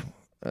 like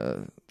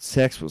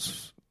sex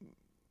was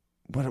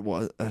what it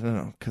was. I don't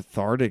know.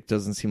 Cathartic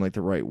doesn't seem like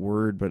the right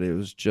word, but it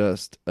was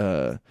just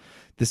the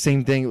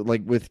same thing.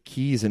 Like with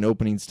keys and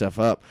opening stuff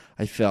up,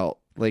 I felt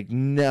like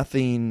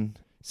nothing.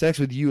 Sex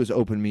with you has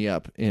opened me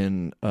up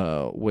in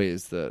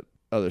ways that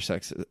other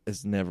sex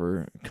has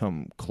never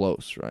come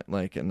close, right?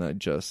 Like, and I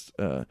just,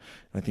 I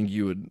think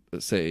you would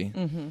say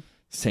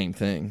same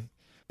thing.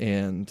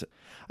 And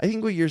I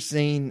think what you're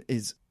saying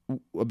is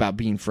about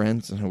being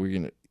friends and how we're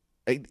gonna.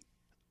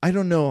 I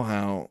don't know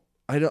how.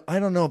 I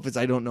don't know if it's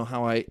I don't know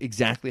how I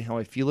exactly how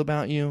I feel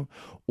about you,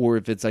 or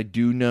if it's I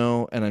do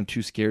know and I'm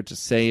too scared to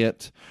say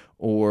it,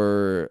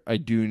 or I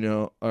do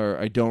know or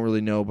I don't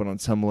really know, but on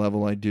some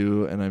level I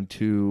do, and I'm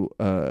too.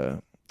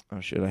 Oh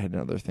shit! I had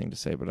another thing to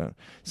say, but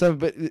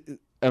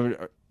I'm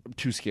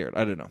too scared.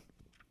 I don't know.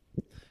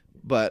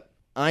 But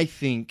I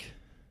think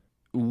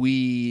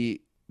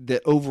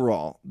that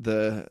overall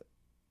the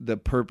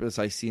purpose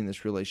I see in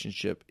this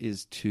relationship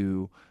is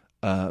to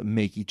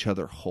make each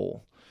other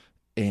whole,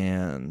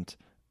 and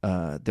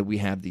that we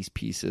have these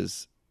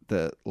pieces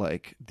that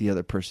like the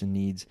other person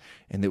needs,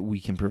 and that we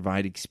can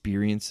provide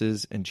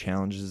experiences and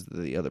challenges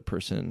that the other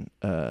person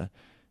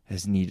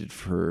has needed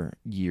for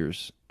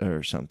years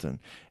or something.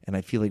 And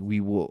I feel like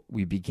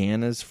we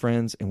began as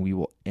friends and we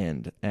will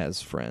end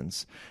as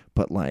friends,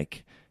 but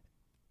like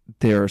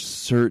there are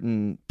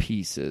certain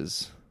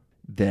pieces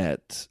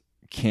that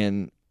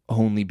can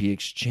only be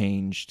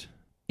exchanged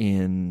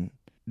in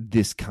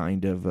this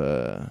kind of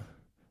a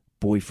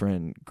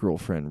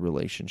boyfriend-girlfriend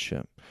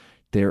relationship.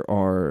 There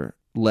are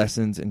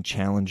lessons and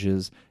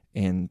challenges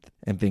and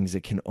things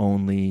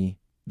that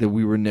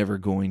we were never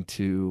going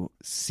to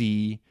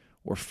see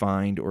or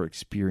find or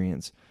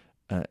experience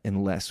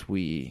unless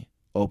we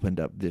opened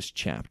up this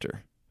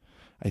chapter.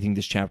 I think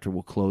this chapter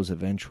will close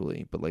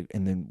eventually, but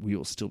and then we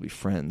will still be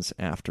friends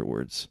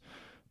afterwards,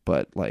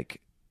 but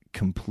like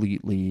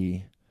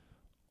completely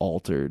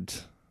altered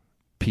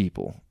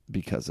people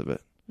because of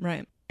it.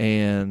 Right.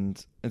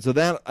 And so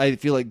that I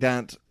feel like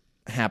that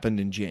happened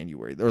in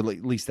January, or like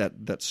at least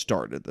that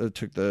started. It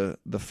took the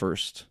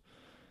first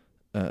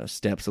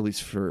steps, at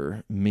least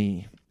for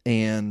me.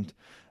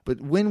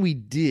 But when we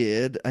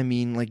did, I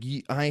mean, like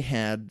I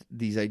had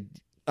these.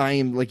 I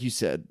am, like you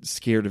said,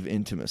 scared of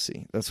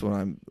intimacy. That's what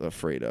I'm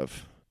afraid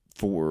of,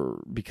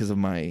 because of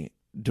my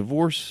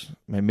divorce,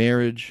 my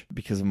marriage,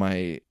 because of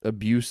my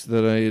abuse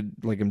that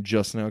I'm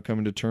just now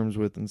coming to terms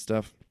with and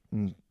stuff,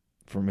 and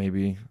for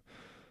maybe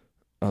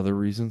other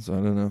reasons, I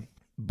don't know.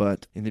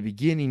 But in the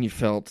beginning, you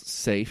felt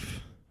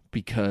safe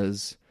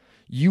because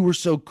you were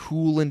so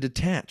cool and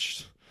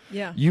detached.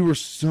 Yeah. You were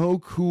so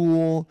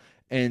cool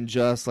and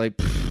just like,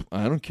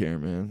 I don't care,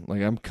 man.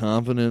 Like, I'm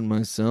confident in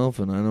myself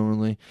and I don't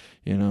really,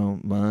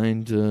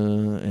 mind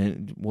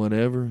and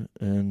whatever.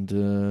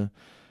 And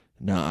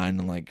no, I'm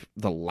like,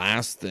 the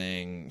last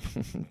thing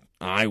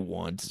I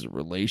want is a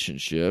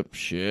relationship.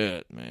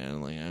 Shit,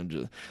 man. Like, I'm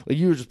just, like,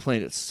 you were just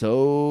playing it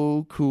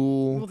so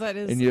cool. Well, that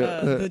is and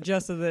the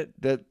Jessa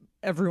that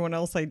everyone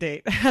else I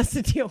date has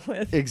to deal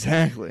with.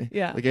 Exactly.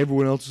 Yeah. Like,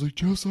 everyone else is like,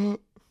 Jessa,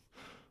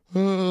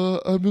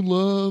 I'm in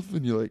love.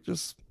 And you're like,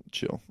 just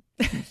chill.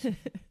 I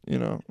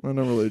don't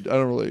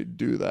really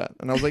do that.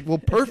 And I was like, well,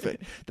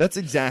 perfect. That's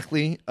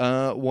exactly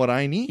what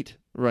I need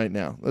right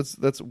now.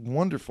 That's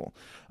wonderful.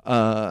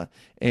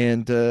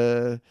 And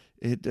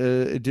it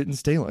didn't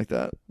stay like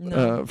that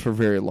for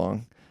very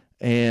long.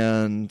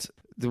 And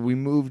we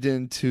moved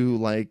into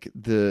like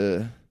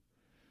the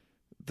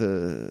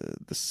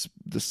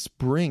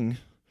spring,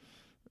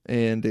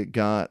 and it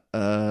got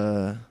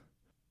bad.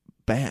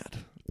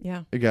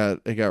 Yeah. It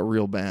got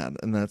real bad,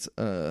 and that's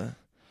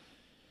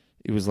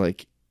it was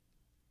like,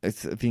 I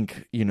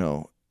think,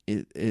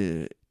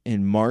 in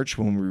March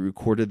when we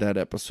recorded that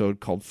episode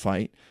called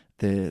Fight,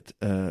 that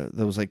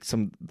was like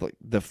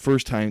the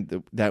first time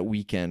that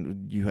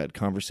weekend you had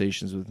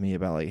conversations with me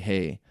about like,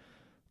 hey,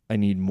 I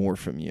need more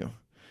from you,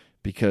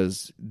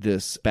 because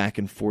this back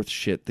and forth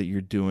shit that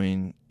you're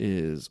doing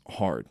is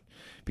hard.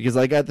 Because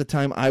like at the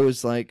time I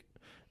was like,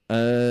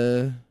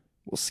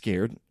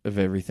 scared of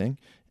everything,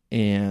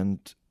 and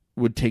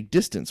would take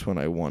distance when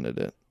I wanted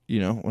it.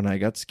 When I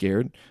got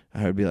scared,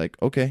 I would be like,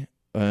 okay,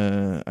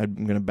 I'm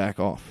going to back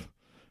off,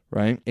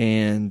 right?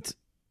 And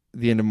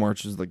the end of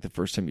March was like the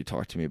first time you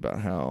talked to me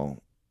about how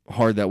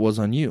hard that was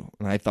on you.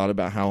 And I thought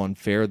about how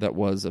unfair that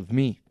was of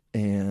me.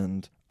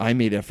 And I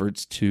made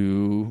efforts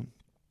to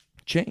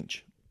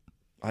change.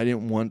 I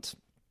didn't want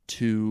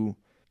to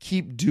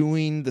keep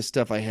doing the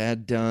stuff I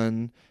had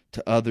done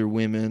to other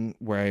women,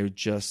 where I was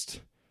just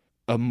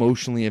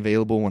emotionally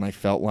available when I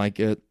felt like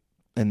it,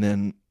 and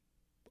then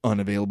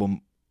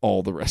unavailable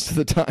all the rest of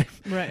the time.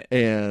 Right.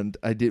 And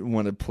I didn't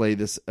want to play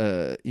this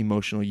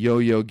emotional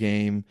yo-yo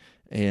game,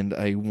 and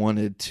I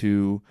wanted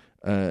to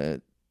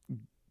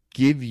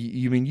give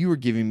you, you were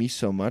giving me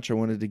so much, I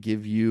wanted to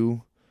give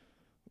you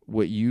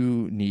what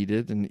you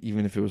needed, and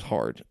even if it was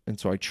hard. And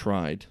so I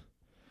tried,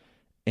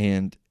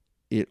 and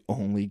it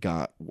only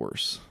got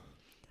worse.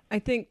 I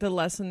think the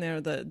lesson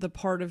there, the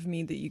part of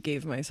me that you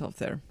gave myself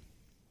there,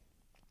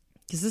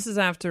 because this is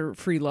after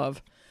free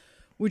love,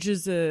 which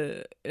is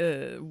a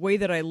way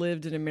that I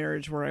lived in a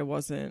marriage where I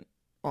wasn't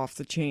off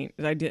the chain.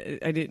 I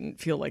didn't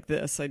feel like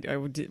this. I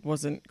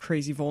wasn't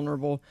crazy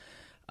vulnerable.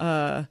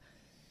 In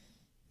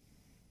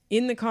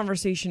the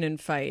conversation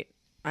and fight,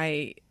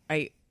 I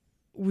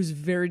was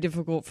very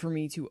difficult for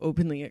me to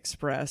openly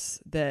express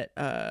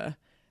that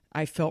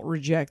I felt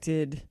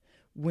rejected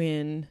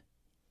when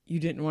you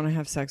didn't want to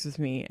have sex with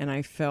me, and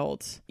I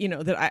felt,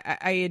 that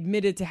I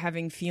admitted to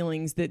having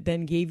feelings that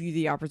then gave you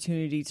the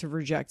opportunity to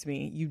reject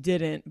me. You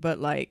didn't, but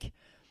like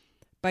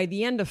by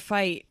the end of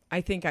fight,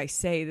 I think I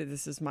say that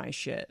this is my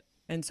shit.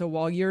 And so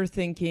while you're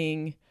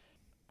thinking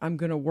I'm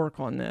going to work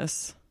on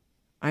this,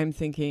 I'm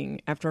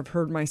thinking, after I've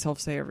heard myself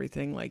say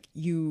everything, like,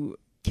 you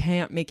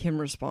can't make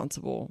him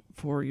responsible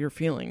for your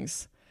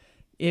feelings.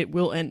 It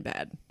will end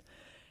bad.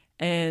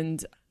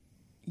 And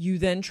you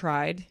then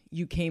tried,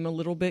 you came a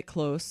little bit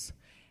close.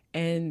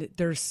 And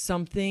there's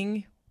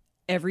something,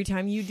 every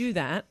time you do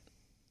that,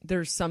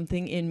 there's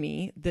something in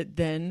me that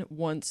then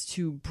wants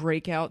to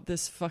break out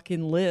this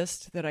fucking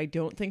list that I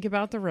don't think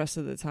about the rest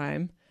of the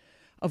time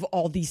of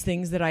all these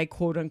things that I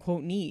quote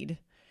unquote need.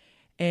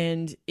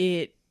 And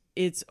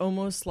it's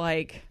almost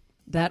like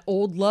that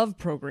old love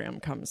program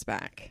comes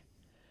back,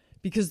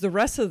 because the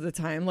rest of the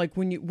time, like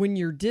when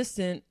you're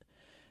distant,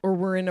 or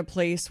we're in a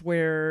place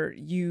where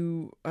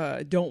you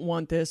don't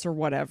want this or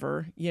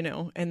whatever,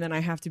 and then I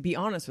have to be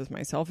honest with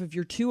myself. If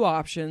your two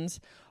options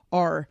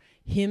are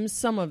him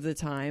some of the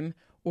time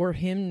or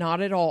him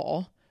not at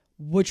all,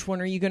 which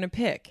one are you going to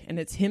pick? And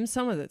it's him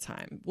some of the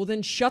time. Well,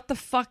 then shut the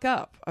fuck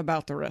up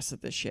about the rest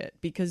of the shit,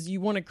 because you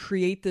want to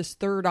create this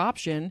third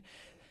option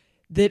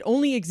that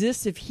only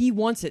exists if he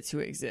wants it to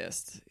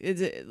exist.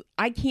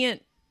 I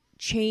can't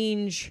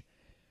change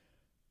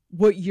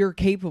what you're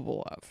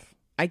capable of.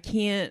 I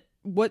can't.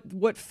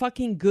 What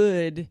fucking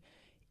good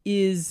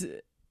is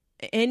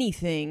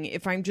anything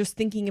if I'm just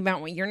thinking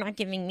about what you're not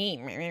giving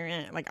me?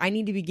 Like, I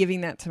need to be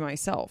giving that to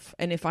myself.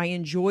 And if I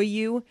enjoy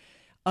you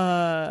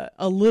a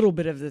little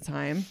bit of the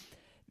time,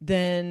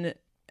 then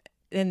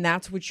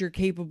that's what you're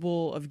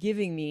capable of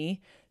giving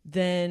me,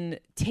 then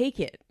take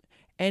it.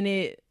 And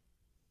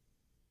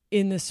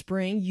in the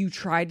spring, you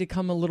tried to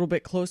come a little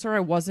bit closer.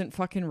 I wasn't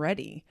fucking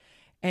ready.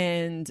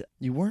 And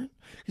you weren't?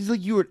 He's like,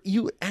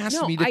 you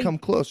asked me to come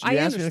close. You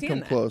asked me to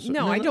come close.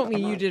 No, I don't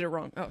mean you did it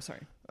wrong. Oh,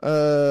 sorry.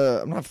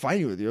 I'm not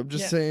fighting with you. I'm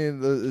just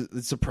saying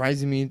it's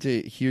surprising me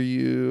to hear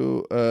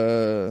you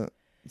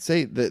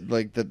say that,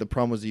 like, that the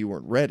problem was that you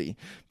weren't ready,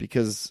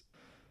 because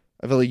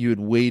I felt like you had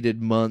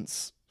waited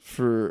months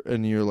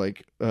and you're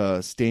like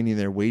standing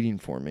there waiting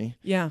for me.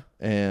 Yeah.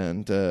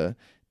 And then,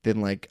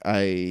 like,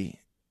 I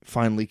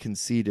finally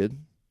conceded,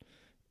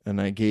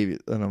 and I gave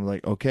it, and I'm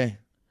like, okay,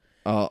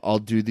 I'll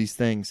do these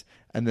things.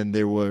 And then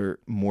there were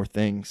more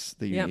things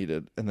that you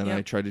needed. And then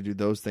I tried to do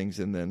those things,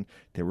 and then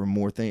there were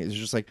more things. It's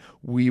just like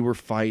we were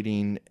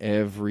fighting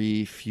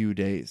every few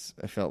days.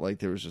 I felt like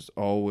there was just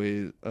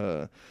always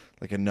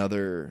like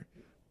another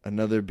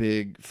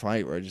big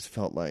fight where I just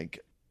felt like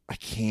I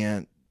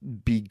can't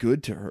be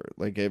good to her.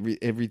 Like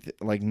everything,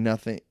 like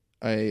nothing.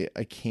 I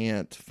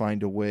can't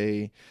find a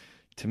way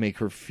to make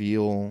her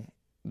feel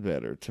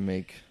better,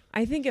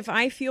 I think if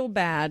I feel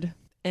bad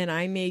and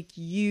I make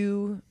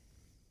you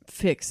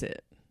fix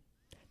it,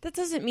 that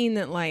doesn't mean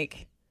that,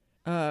 like,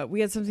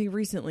 we had something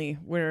recently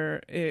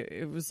where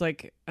it was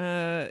like,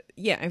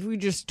 if we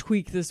just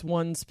tweak this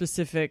one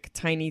specific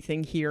tiny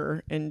thing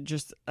here and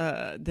just,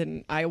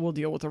 then I will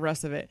deal with the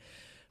rest of it.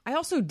 I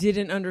also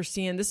didn't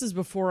understand, this is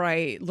before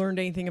I learned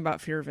anything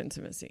about fear of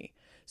intimacy.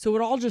 So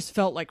it all just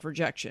felt like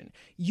rejection.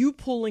 You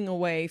pulling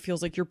away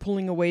feels like you're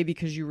pulling away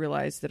because you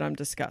realize that I'm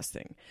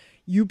disgusting.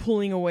 You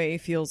pulling away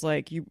feels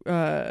like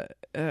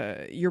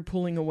you're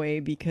pulling away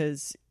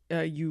because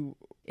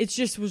it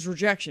just was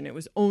rejection. It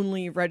was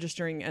only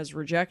registering as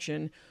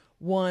rejection.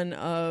 One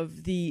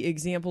of the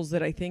examples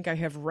that I think I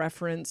have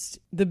referenced,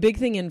 the big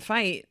thing in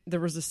Fight, there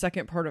was a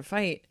second part of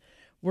Fight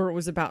where it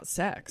was about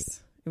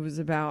sex. It was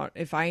about,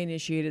 if I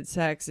initiated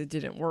sex, it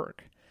didn't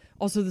work.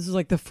 Also, this is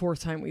like the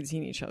fourth time we'd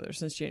seen each other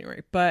since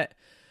January. But,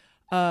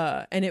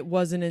 and it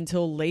wasn't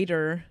until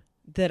later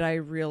that I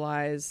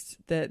realized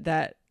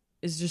that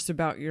is just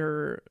about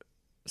your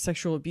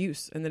sexual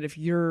abuse, and that if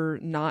you're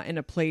not in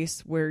a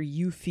place where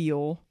you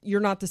feel you're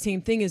not the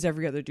same thing as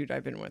every other dude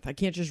I've been with, someone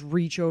can't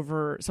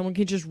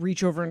just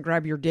reach over and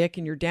grab your dick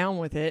and you're down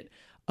with it.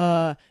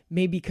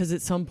 Maybe because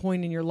at some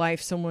point in your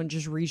life, someone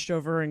just reached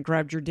over and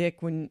grabbed your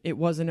dick when it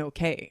wasn't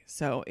okay.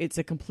 So it's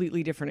a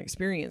completely different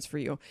experience for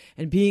you.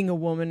 And being a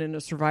woman and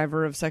a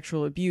survivor of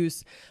sexual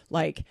abuse,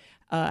 like,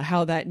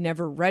 how that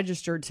never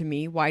registered to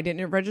me. Why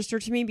didn't it register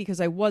to me? Because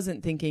I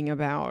wasn't thinking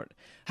about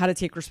how to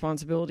take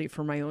responsibility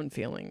for my own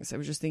feelings. I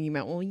was just thinking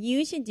about, well,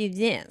 you should do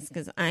this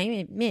because I'm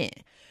a meh.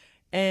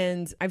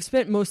 And I've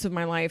spent most of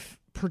my life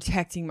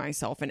protecting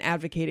myself and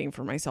advocating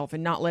for myself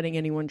and not letting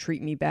anyone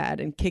treat me bad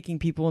and kicking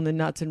people in the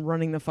nuts and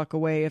running the fuck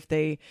away if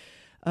they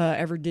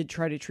ever did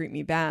try to treat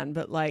me bad.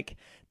 But like,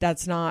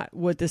 that's not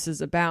what this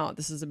is about.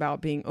 This is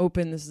about being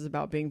open. This is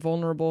about being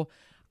vulnerable.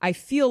 I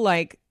feel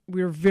like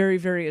we're very,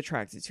 very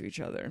attracted to each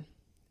other,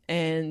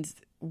 and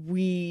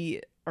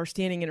we are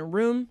standing in a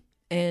room,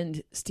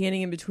 and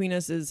standing in between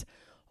us is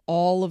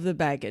all of the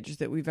baggage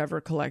that we've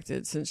ever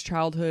collected since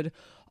childhood,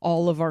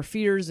 all of our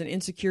fears and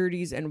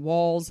insecurities and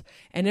walls.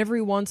 And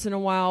every once in a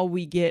while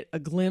we get a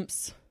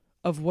glimpse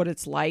of what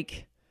it's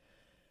like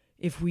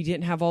if we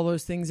didn't have all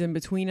those things in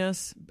between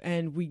us,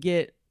 and we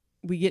get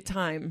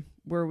time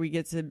where we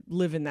get to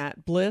live in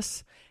that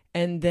bliss.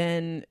 And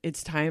then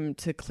it's time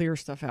to clear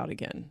stuff out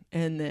again.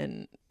 And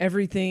then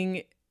every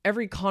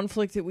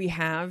conflict that we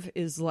have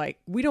is like,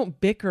 we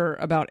don't bicker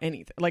about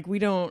anything. Like, we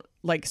don't,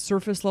 like,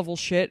 surface level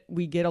shit.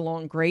 We get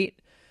along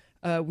great.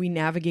 We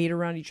navigate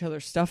around each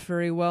other's stuff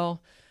very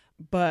well.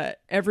 But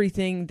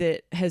everything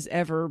that has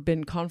ever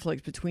been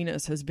conflict between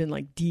us has been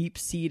like deep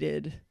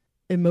seated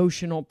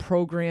emotional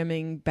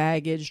programming,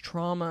 baggage,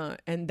 trauma.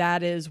 And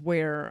that is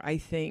where I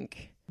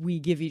think we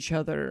give each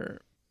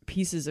other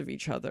pieces of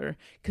each other,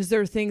 because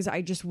there are things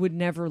I just would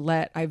never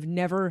let. I've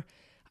never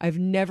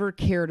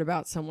cared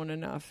about someone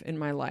enough in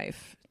my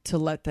life to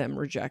let them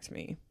reject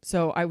me.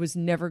 So I was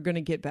never going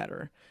to get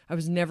better. I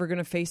was never going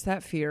to face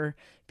that fear,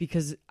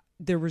 because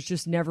there was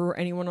just never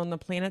anyone on the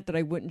planet that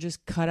I wouldn't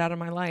just cut out of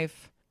my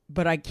life.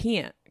 But I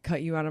can't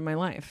cut you out of my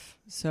life.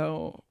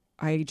 So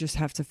I just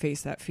have to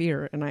face that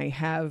fear. And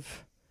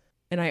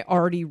I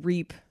already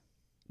reap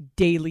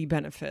daily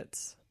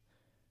benefits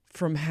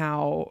from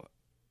how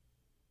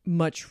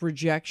much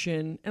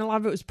rejection, and a lot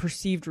of it was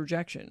perceived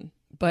rejection,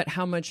 but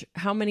how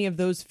many of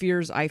those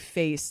fears I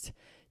faced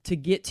to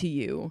get to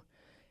you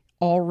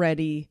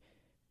already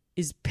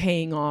is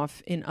paying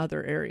off in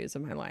other areas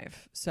of my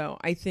life. So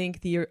I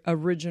think the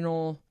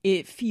original,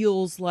 it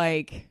feels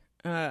like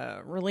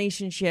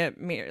relationship,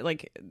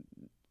 like,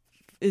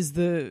 is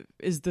the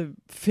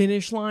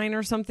finish line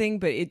or something,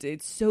 but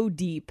it's so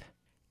deep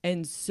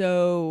and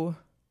so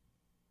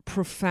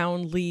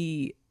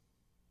profoundly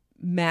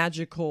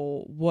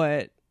magical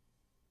what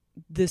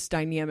this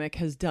dynamic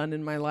has done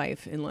in my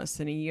life in less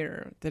than a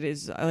year. That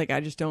is, like,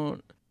 I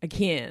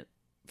can't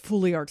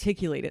fully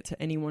articulate it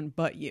to anyone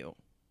but you.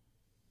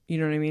 You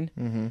know what I mean?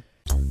 Mm-hmm.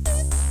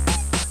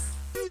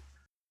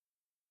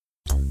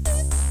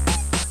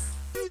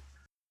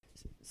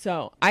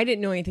 So I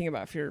didn't know anything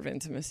about fear of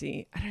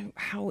intimacy. I don't know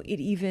how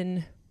it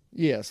even...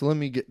 Yeah, so let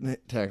me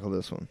tackle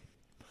this one.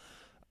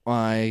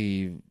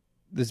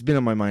 This has been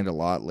on my mind a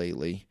lot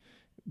lately,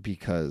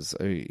 because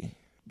I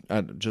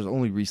just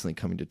only recently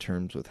coming to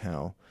terms with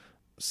how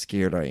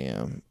scared I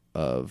am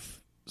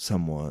of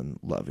someone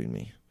loving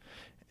me.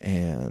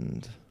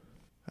 And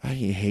I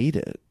hate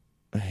it.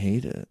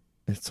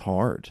 It's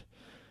hard.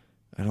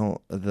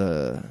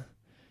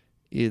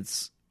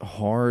 It's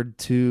hard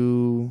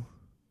to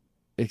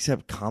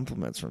accept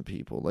compliments from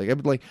people.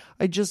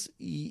 I just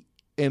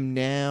am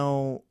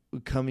now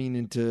coming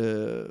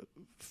into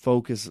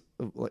focus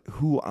of like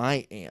who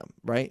I am,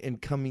 right? And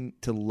coming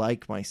to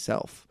like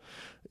myself.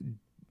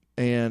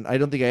 And I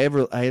don't think I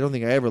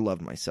ever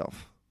loved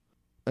myself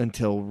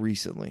until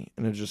recently,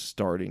 and I'm just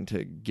starting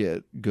to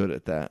get good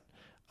at that.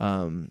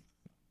 And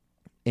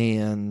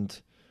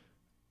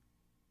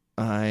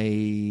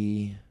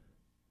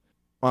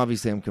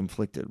obviously I'm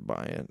conflicted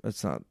by it.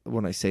 It's not,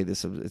 when I say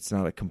this, it's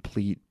not a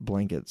complete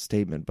blanket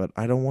statement, but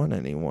I don't want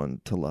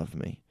anyone to love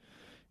me.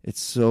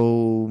 It's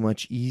so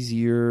much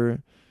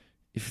easier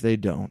if they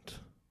don't.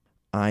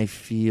 I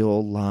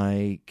feel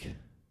like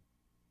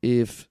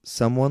if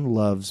someone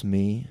loves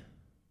me,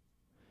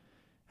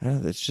 I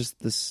don't know, it's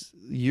just this,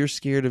 you're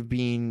scared of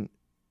being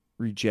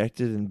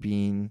rejected and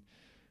being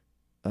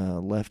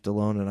left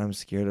alone, and I'm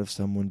scared of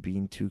someone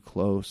being too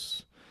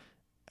close.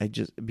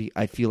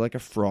 I feel like a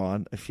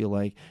fraud. I feel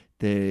like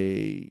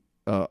they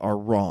are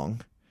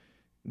wrong.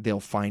 They'll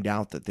find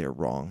out that they're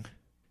wrong,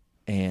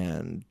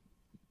 and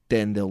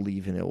then they'll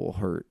leave, and it will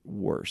hurt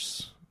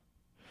worse.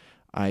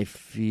 I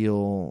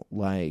feel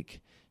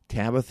like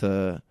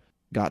Tabitha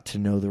got to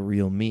know the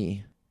real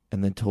me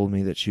and then told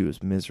me that she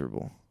was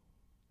miserable.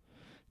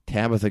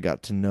 Tabitha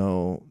got to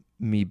know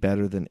me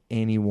better than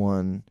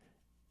anyone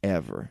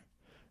ever.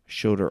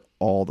 Showed her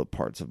all the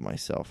parts of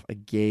myself. I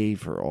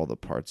gave her all the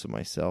parts of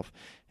myself,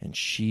 and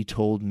she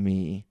told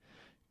me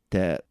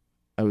that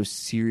I was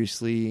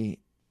seriously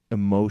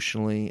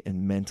emotionally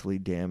and mentally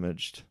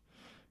damaged,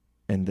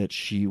 and that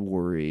she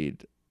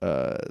worried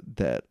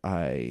that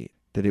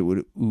it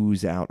would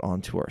ooze out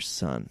onto our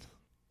son.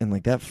 And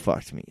like, that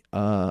fucked me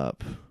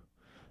up.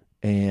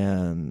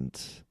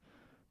 And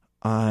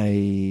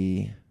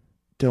I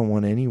don't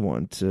want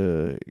anyone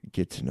to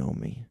get to know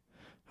me.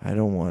 I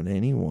don't want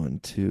anyone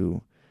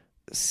to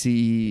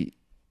see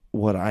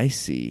what I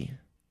see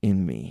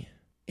in me.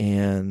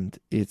 And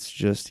it's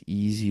just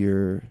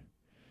easier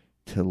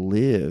to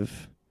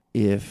live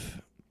if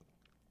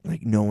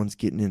like no one's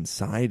getting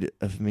inside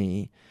of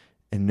me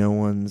and no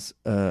one's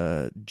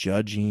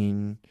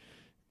judging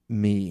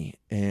me.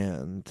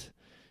 And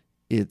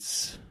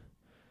it's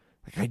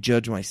like I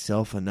judge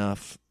myself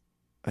enough.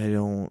 I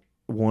don't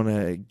want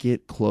to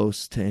get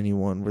close to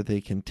anyone where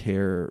they can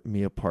tear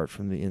me apart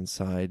from the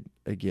inside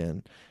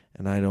again.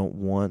 And I don't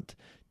want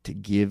to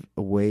give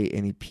away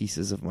any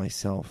pieces of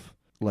myself.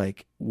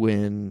 Like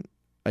when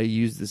I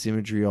used this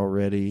imagery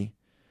already,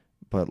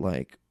 but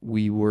like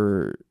we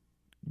were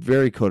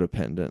very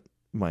codependent,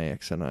 my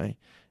ex and I,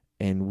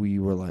 and we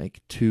were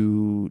like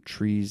two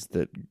trees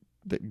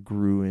that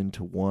grew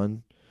into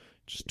one,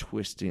 just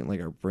twisting, like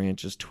our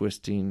branches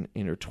twisting,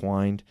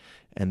 intertwined.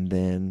 And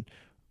then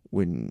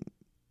when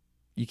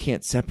you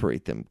can't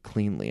separate them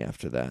cleanly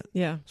after that.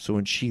 Yeah. So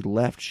when she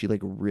left, she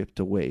like ripped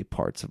away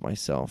parts of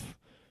myself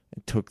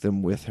and took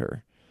them with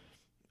her.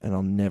 And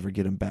I'll never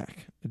get them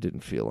back. It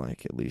didn't feel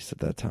like, at least at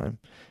that time.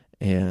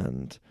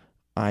 And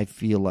I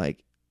feel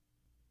like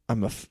I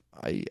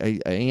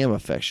am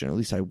affectionate. At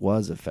least I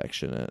was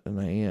affectionate, and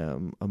I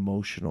am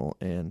emotional,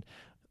 and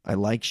I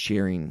like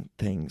sharing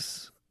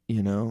things.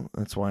 You know,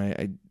 that's why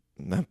I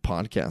have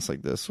podcasts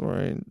like this where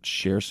I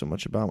share so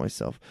much about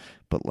myself.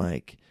 But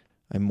like,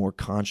 I'm more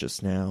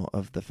conscious now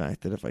of the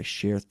fact that if I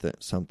share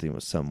something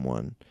with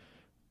someone,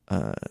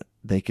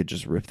 they could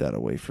just rip that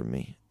away from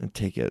me and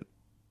take it,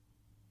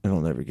 and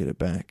I'll never get it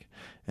back,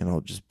 and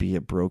I'll just be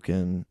a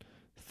broken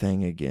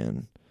thing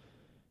again.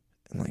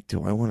 And like,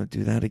 do I want to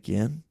do that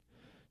again?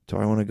 Do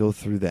I want to go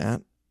through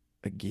that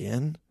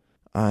again?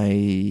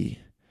 I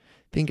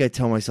think I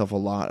tell myself a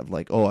lot of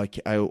like, oh,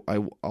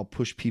 I'll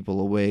push people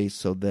away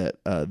so that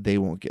they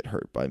won't get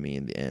hurt by me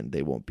in the end.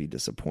 They won't be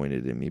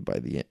disappointed in me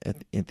by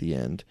at the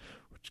end,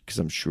 because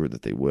I'm sure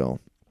that they will.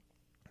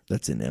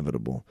 That's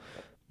inevitable.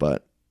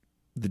 But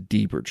the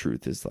deeper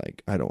truth is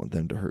like, I don't want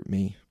them to hurt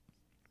me.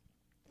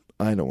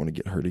 I don't want to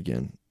get hurt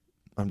again.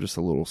 I'm just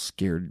a little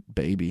scared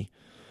baby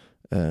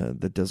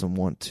that doesn't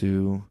want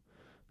to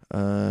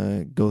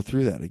go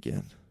through that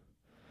again.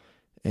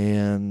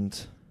 And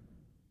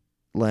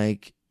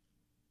like,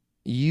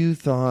 you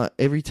thought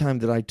every time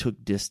that I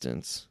took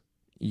distance,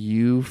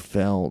 you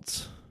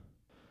felt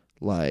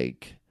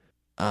like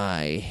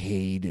I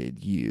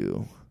hated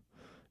you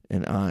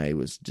and I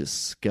was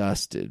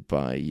disgusted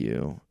by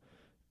you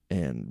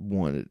and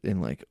wanted,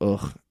 and like,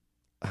 ugh,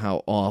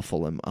 how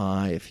awful am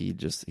I if he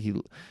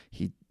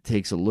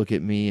takes a look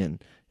at me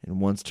and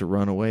wants to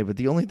run away. But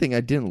the only thing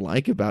I didn't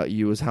like about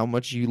you is how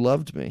much you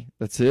loved me.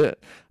 That's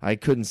it. I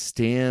couldn't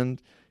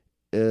stand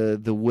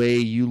the way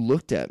you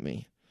looked at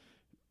me,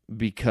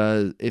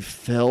 because it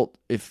felt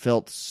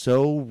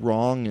so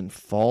wrong and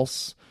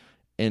false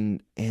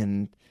and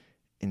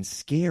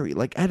scary.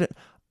 Like,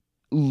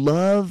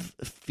 love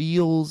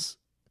feels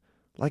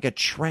like a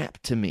trap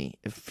to me.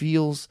 It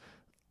feels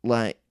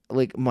like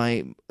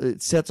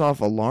it sets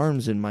off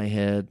alarms in my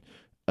head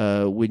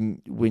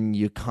when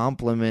you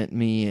compliment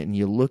me and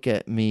you look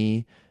at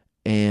me,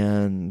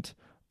 and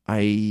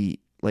I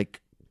like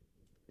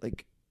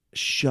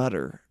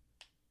shudder.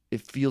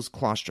 It feels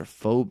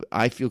claustrophobic.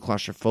 I feel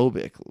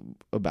claustrophobic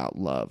about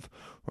love,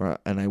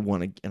 and I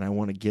want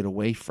to get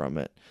away from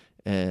it.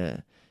 It's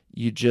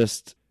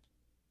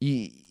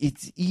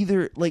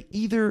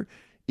either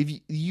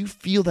if you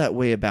feel that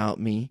way about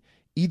me,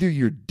 either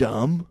you're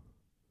dumb,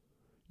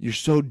 you're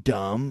so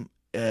dumb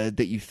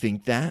that you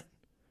think that,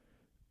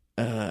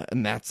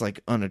 and that's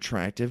like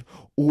unattractive,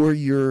 or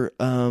you're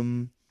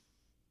a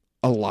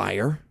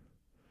liar.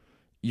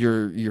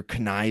 You're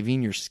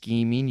conniving, you're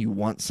scheming, you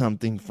want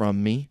something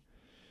from me.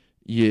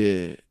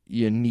 You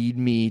need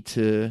me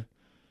to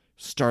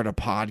start a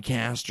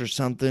podcast or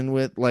something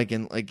with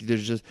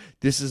there's just,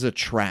 this is a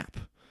trap.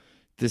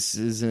 This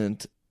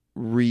isn't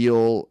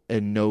real,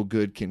 and no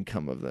good can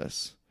come of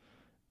this.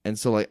 And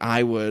so like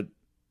I would,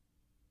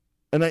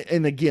 and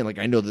again, like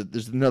I know that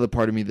there's another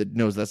part of me that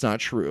knows that's not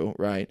true,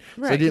 right?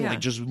 So I didn't like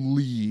just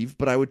leave,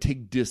 but I would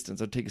take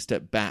distance. I'd take a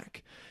step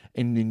back.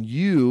 And then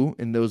you,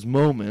 in those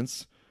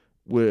moments,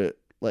 were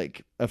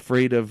like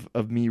afraid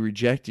of me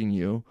rejecting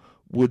you,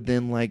 would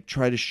then like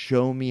try to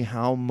show me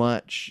how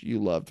much you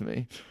loved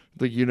me.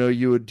 Like, you know,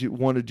 you would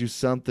want to do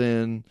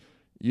something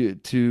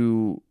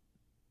to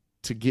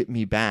get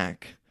me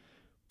back,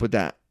 but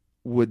that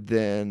would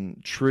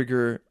then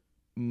trigger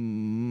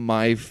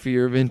my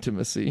fear of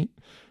intimacy,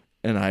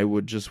 and I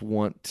would just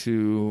want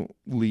to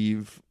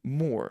leave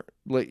more.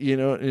 Like, you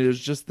know, it was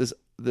just this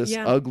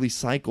ugly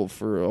cycle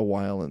for a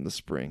while in the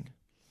spring.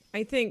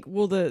 I think,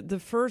 well, the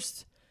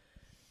first,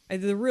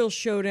 the real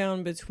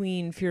showdown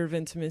between fear of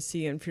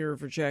intimacy and fear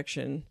of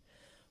rejection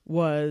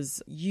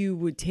was you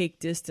would take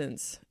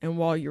distance. And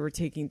while you were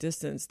taking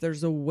distance,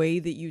 there's a way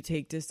that you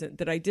take distance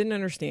that I didn't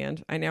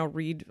understand. I now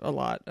read a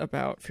lot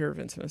about fear of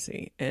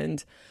intimacy.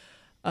 And,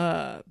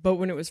 but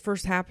when it was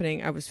first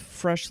happening, I was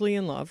freshly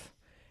in love.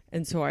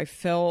 And so I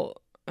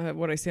felt,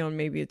 what I say on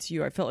Maybe It's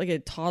You, I felt like a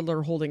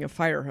toddler holding a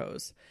fire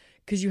hose,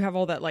 because you have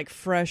all that like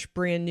fresh,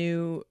 brand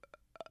new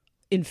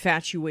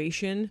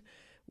infatuation,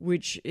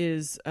 which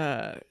is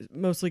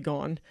mostly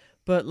gone,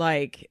 but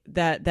like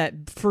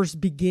that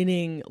first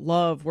beginning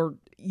love where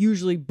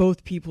usually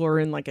both people are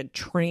in like a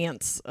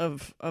trance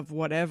of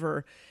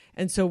whatever,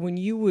 And so when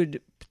you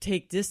would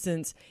take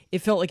distance, it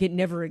felt like it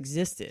never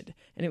existed.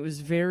 And it was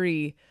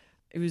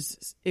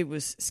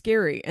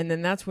scary. And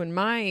then that's when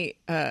my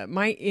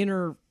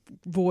inner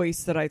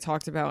voice that I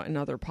talked about in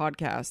other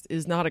podcasts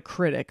is not a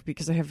critic,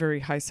 because I have very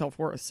high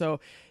self-worth.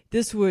 So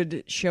this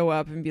would show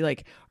up and be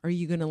like, are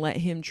you going to let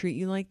him treat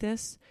you like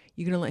this?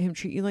 You going to let him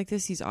treat you like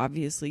this? He's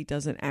obviously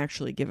doesn't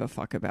actually give a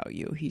fuck about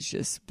you. He's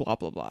just blah,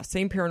 blah, blah.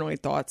 Same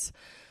paranoid thoughts,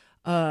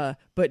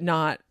 but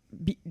not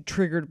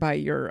triggered by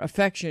your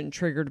affection,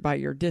 triggered by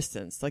your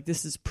distance. Like,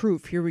 this is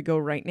proof. Here we go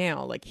right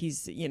now. Like,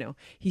 he's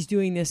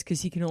doing this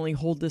because he can only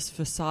hold this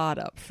facade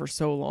up for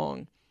so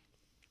long.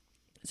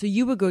 So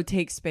you would go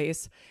take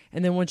space,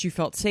 and then once you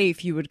felt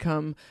safe, you would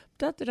come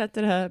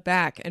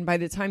back. And by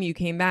the time you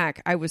came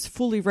back, I was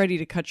fully ready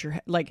to cut your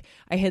head. Like,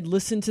 I had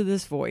listened to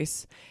this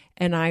voice,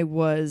 and I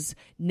was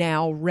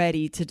now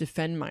ready to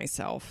defend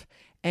myself.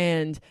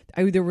 And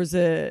there was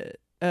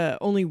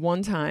only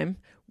one time,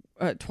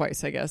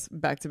 twice, I guess,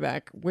 back to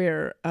back,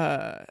 where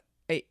I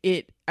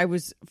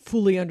was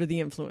fully under the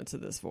influence of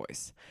this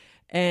voice,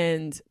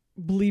 and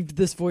believed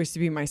this voice to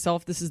be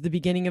myself. This is the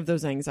beginning of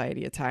those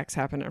anxiety attacks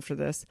happen after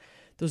this,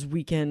 those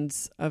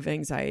weekends of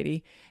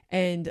anxiety.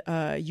 And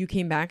you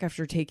came back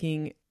after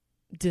taking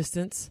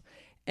distance,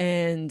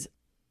 and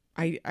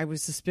I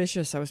was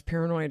suspicious. I was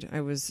paranoid.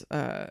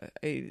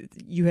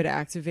 You had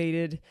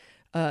activated,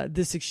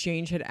 this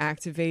exchange had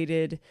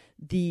activated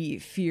the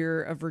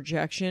fear of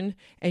rejection,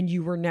 and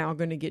you were now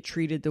going to get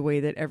treated the way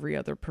that every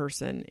other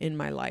person in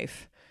my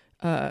life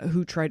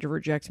who tried to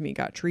reject me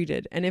got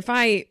treated. And if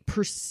I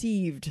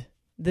perceived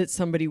that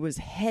somebody was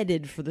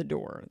headed for the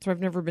door, so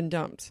I've never been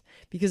dumped,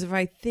 because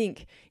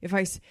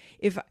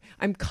if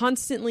I'm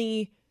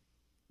constantly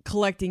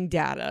collecting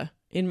data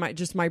in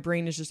my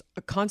brain is just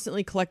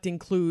constantly collecting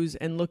clues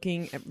and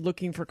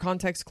looking for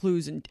context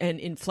clues and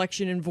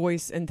inflection in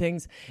voice and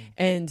things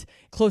and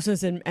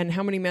closeness and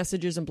how many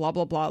messages and blah,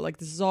 blah, blah. Like,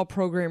 this is all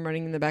program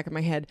running in the back of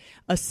my head,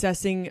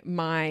 assessing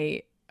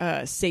my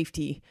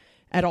safety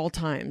at all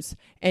times.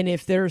 And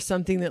if there's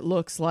something that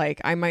looks like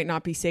I might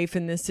not be safe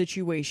in this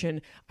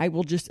situation, I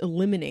will just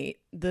eliminate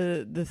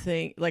the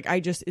thing. Like,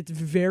 it's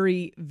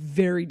very,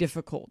 very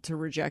difficult to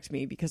reject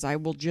me, because I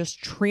will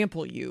just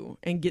trample you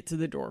and get to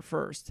the door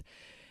first.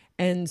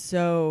 And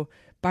so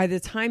by the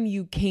time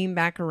you came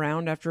back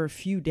around after a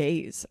few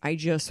days, I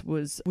just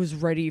was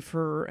ready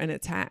for an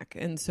attack.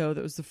 And so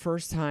that was the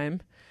first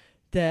time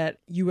that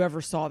you ever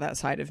saw that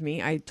side of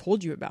me. I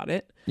told you about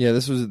it. Yeah,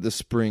 this was the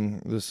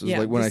spring. This was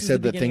like when I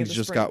said that things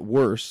just got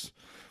worse.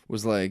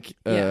 Was like,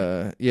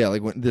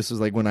 like when this was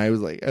like when I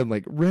was like, I'm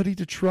like ready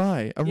to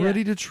try. I'm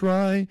ready to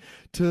try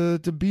to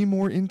be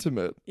more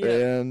intimate,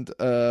 and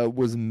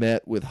was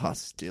met with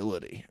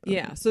hostility.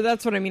 Yeah, so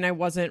that's what I mean. I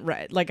wasn't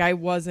ready. Like, I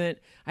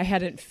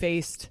hadn't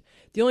faced.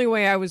 The only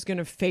way I was going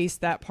to face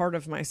that part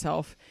of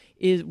myself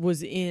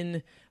was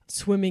in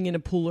swimming in a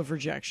pool of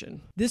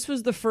rejection. This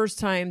was the first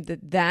time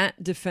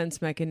that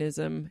defense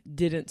mechanism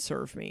didn't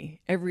serve me.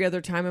 Every other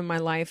time in my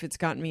life, it's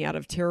gotten me out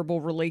of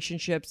terrible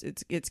relationships.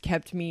 It's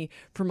kept me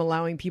from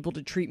allowing people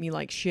to treat me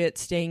like shit,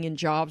 staying in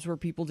jobs where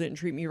people didn't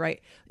treat me right.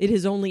 It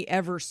has only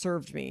ever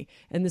served me.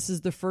 And this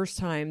is the first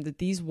time that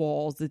these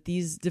walls, that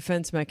these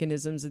defense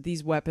mechanisms, that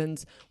these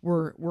weapons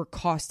were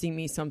costing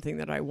me something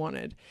that I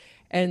wanted.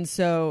 And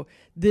so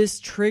this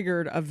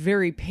triggered a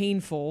very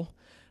painful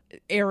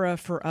era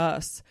for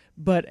us,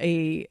 but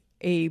a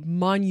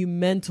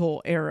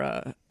monumental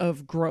era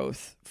of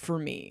growth for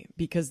me,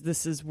 because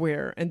this is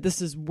where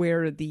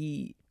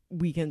the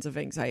weekends of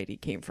anxiety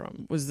came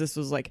from.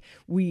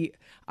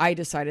 I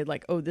decided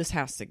like, oh, this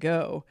has to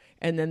go.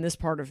 And then this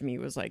part of me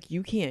was like,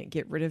 you can't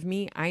get rid of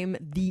me. I am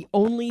the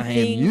only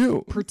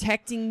thing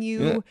protecting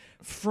you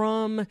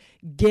from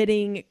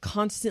getting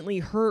constantly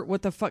hurt.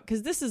 What the fuck?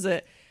 Because this is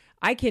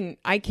I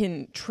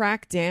can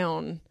track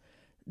down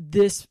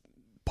this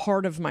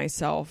part of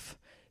myself.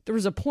 There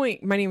was a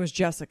point, my name was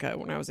Jessica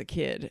when I was a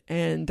kid,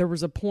 and there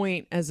was a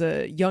point as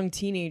a young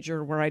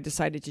teenager where I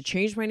decided to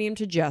change my name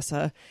to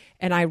Jessa,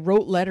 and I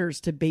wrote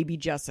letters to baby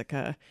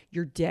Jessica.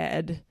 You're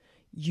dead.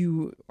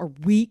 You are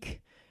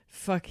weak.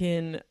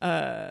 Fucking,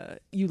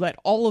 you let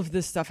all of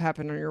this stuff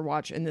happen on your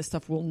watch, and this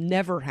stuff will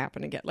never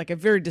happen again. Like, a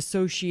very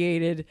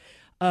dissociated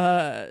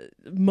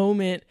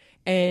moment,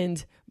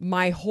 and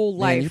my whole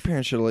life. Man, your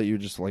parents should have let you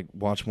just like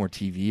watch more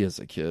TV as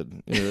a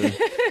kid.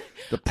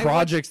 The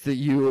projects that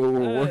you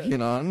were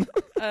working on.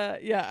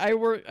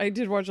 I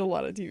did watch a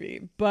lot of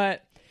TV,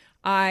 but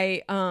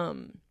I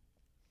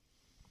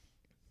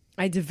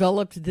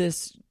developed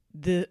this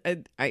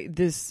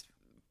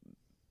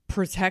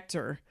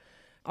protector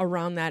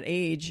around that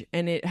age,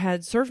 and it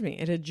had served me.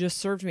 It had just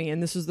served me.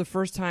 And this was the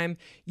first time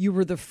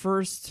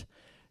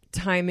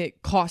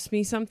it cost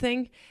me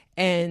something,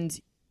 and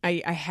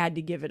I had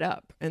to give it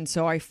up. And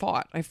so I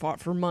fought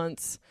for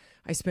months.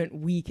 I spent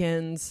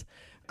weekends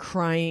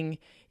crying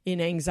in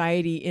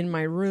anxiety in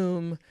my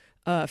room,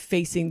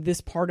 facing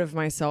this part of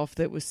myself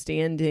that was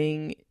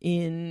standing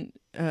in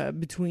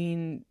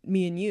between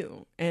me and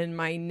you. And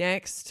my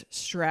next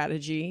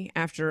strategy,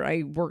 after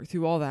I worked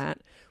through all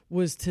that,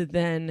 was to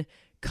then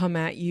come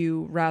at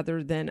you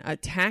rather than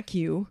attack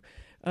you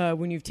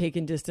when you've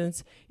taken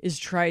distance is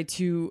try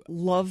to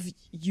love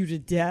you to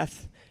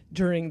death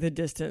during the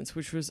distance,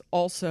 which was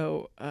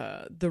also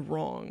the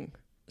wrong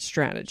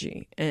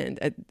strategy. And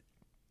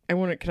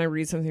can I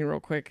read something real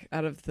quick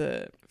out of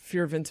the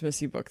Fear of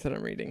Intimacy book that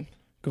I'm reading?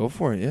 Go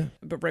for it, yeah.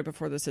 But right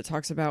before this, it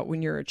talks about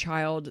when you're a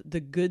child, the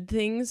good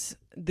things,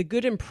 the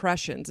good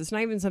impressions. It's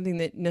not even something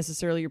that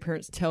necessarily your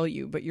parents tell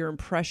you, but your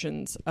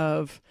impressions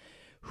of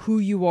who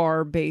you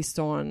are based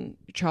on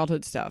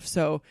childhood stuff.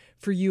 So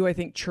for you, I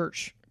think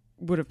church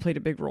would have played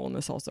a big role in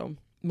this also,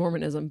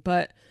 Mormonism.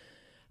 But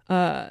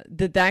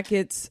that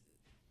gets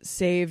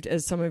saved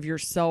as some of your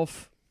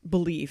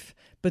self-belief,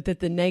 but that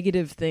the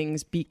negative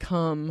things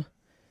become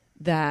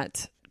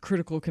that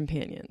critical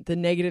companion. The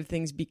negative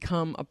things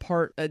become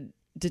a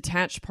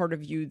detached part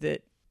of you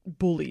that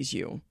bullies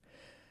you,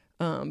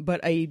 but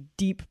a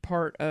deep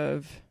part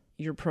of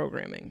your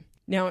programming.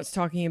 Now it's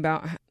talking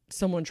about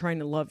someone trying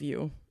to love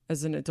you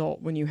as an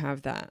adult when you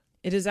have that.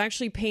 It is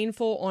actually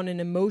painful on an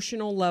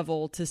emotional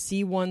level to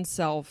see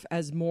oneself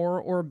as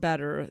more or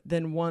better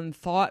than one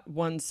thought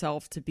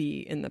oneself to be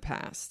in the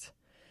past.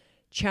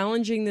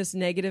 Challenging this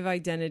negative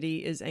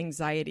identity is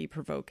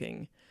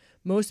anxiety-provoking.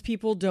 Most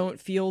people don't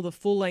feel the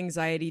full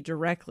anxiety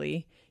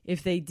directly.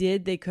 If they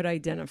did, they could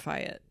identify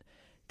it.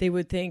 They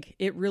would think,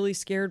 it really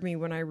scared me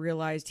when I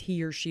realized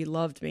he or she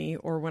loved me,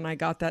 or when I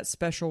got that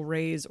special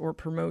raise or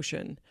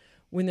promotion.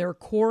 When their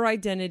core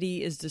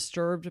identity is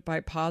disturbed by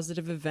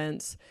positive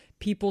events,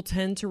 people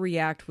tend to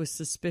react with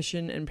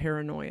suspicion and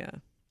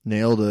paranoia.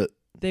 Nailed it.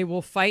 They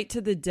will fight to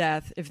the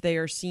death if they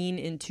are seen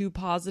in too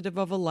positive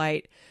of a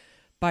light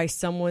by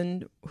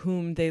someone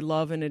whom they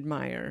love and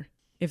admire.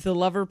 If the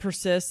lover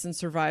persists and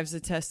survives the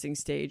testing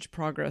stage,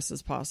 progress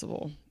is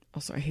possible.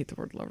 Also, I hate the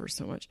word lover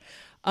so much.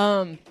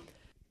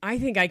 I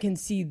think I can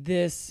see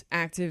this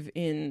active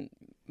in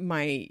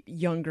my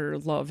younger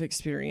love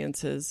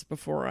experiences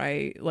before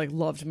I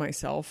loved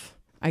myself.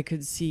 I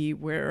could see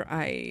where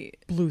I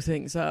blew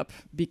things up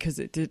because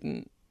it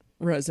didn't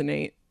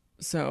resonate.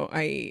 So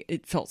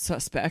it felt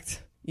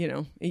suspect.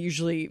 It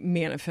usually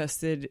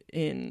manifested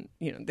in,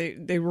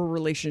 they were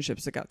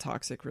relationships that got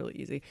toxic really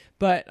easy.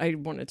 But I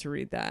wanted to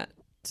read that.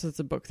 So it's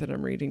a book that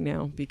I'm reading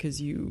now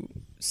because you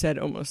said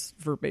almost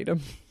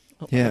verbatim.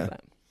 Yeah.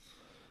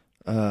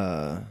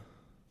 That.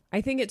 I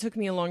think it took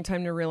me a long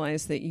time to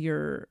realize that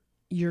your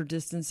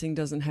distancing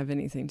doesn't have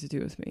anything to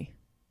do with me.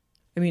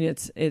 I mean,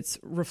 it's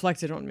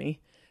reflected on me,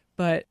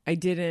 but I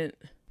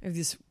have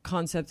this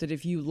concept that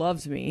if you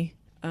loved me,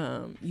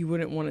 you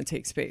wouldn't want to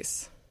take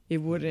space. It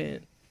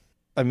wouldn't.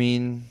 I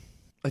mean,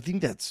 I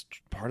think that's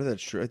part of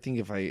that's true. I think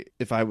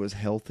if I was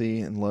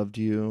healthy and loved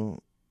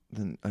you,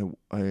 then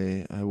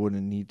I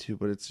wouldn't need to.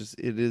 But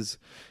it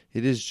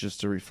is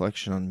just a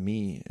reflection on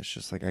me. It's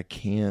just like I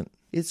can't.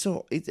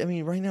 I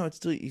mean, right now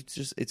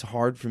it's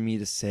hard for me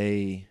to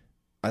say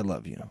I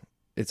love you.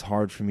 It's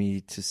hard for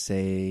me to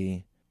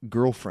say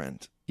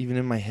girlfriend, even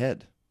in my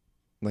head.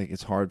 Like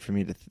it's hard for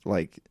me to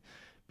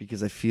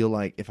because I feel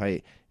like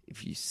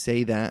if you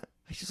say that,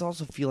 I just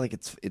also feel like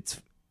it's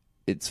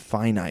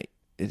finite.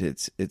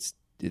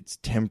 It's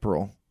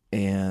temporal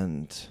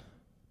and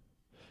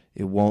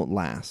it won't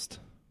last.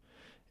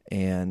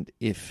 And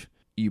if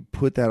you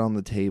put that on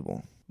the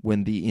table,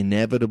 when the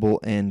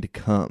inevitable end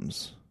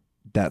comes,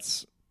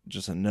 that's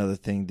just another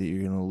thing that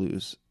you're going to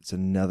lose. It's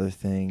another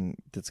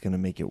thing that's going to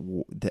make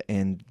the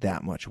end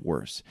that much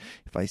worse.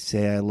 If I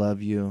say I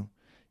love you,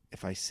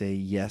 if I say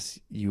yes,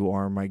 you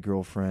are my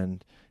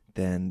girlfriend,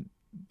 then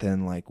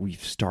like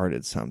we've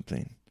started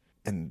something,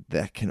 and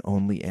that can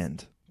only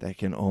end. That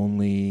can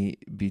only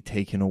be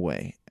taken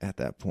away at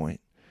that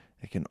point.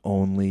 It can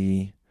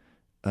only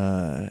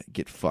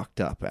get fucked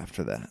up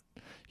after that.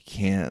 You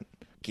can't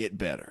get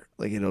better.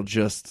 Like it'll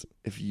just,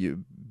 if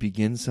you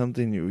begin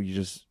something,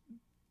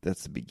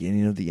 that's the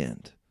beginning of the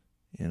end,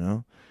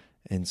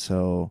 And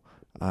so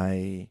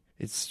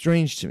it's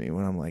strange to me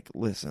when I'm like,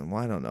 listen,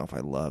 well, I don't know if I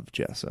love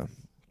Jessa.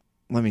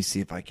 Let me see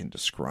if I can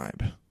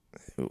describe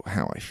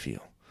how I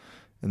feel.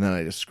 And then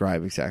I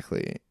describe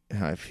exactly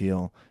how I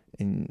feel,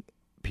 and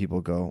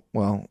people go,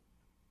 well,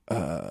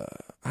 I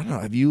don't know.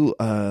 Have you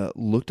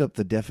looked up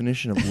the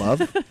definition of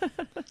love?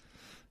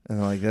 And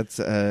they're like, that's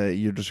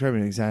you're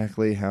describing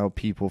exactly how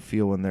people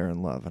feel when they're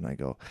in love. And I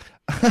go,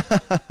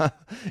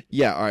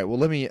 yeah, all right. Well,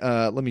 let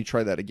me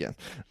try that again.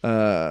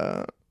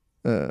 And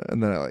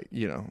then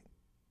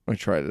I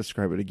try to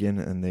describe it again,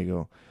 and they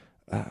go,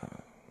 all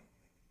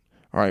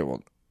right.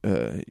 Well,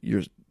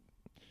 you're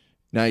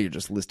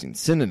just listing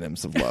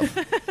synonyms of love.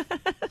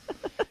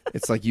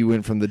 It's like you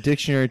went from the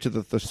dictionary to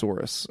the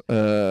thesaurus,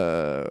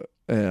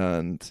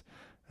 and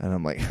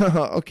I'm like,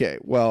 okay,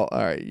 well, all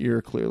right,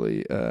 you're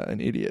clearly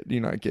an idiot.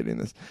 You're not getting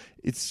this.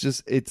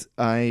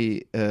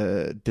 I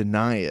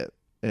deny it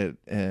at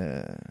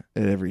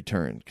every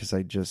turn because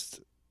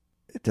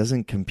it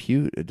doesn't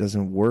compute. It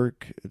doesn't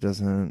work. It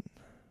doesn't,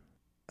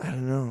 I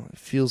don't know. It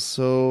feels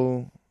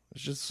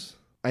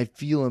I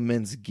feel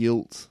immense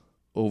guilt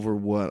over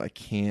what I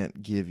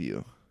can't give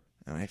you.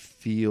 And I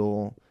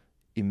feel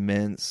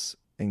immense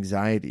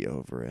anxiety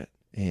over it.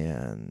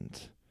 And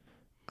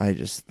I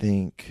just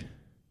think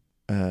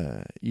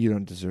you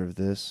don't deserve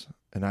this,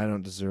 and I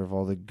don't deserve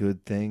all the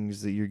good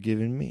things that you're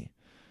giving me.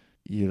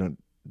 You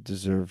don't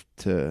deserve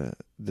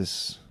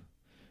this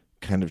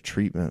kind of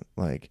treatment,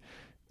 like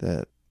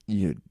that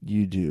you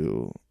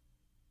do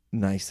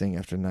nice thing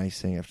after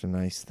nice thing after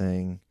nice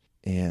thing,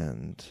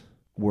 and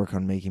work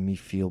on making me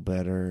feel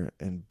better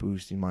and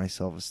boosting my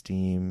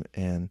self-esteem,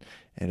 and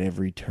at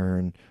every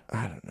turn,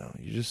 I don't know,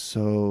 you're just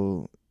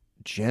so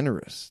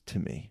generous to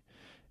me.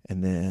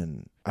 And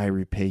then I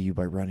repay you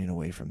by running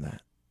away from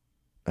that.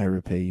 I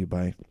repay you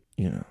by,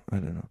 I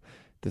don't know,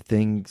 the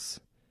things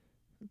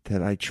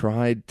that I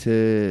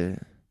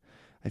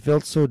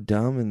felt so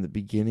dumb in the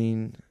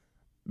beginning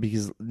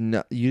because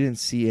you didn't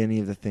see any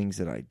of the things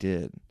that I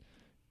did.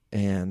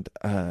 And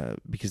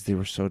because they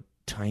were so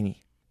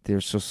tiny, they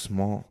were so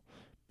small,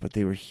 but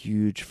they were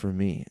huge for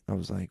me. I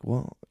was like,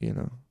 well,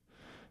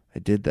 I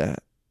did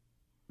that.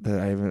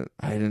 I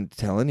didn't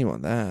tell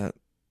anyone that,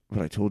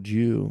 but I told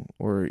you,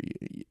 or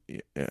I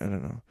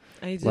don't know.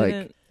 I didn't.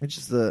 Like,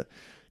 it's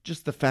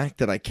just the fact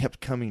that I kept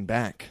coming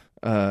back.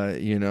 I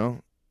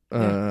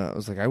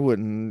was like, I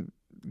wouldn't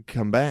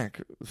come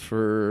back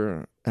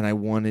and I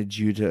wanted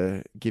you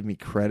to give me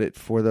credit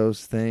for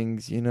those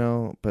things,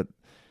 but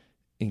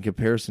in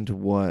comparison to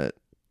what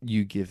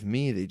you give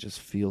me, they just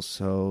feel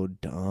so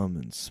dumb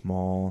and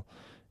small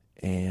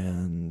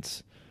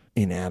and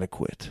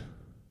inadequate.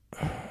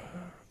 I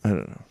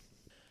don't know.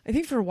 I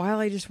think for a while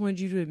I just wanted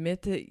you to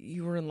admit that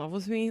you were in love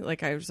with me.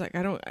 Like, I was like,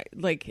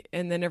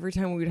 and then every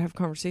time we would have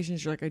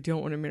conversations, you're like, I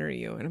don't want to marry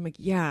you. And I'm like,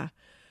 yeah,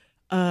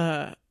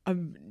 I've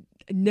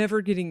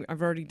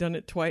already done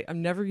it twice.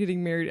 I'm never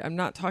getting married. I'm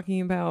not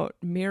talking about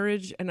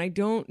marriage, and I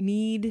don't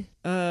need,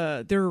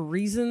 there are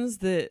reasons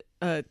that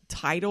a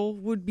title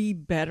would be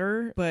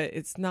better, but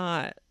it's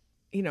not,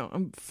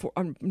 I'm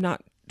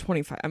not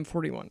 25. I'm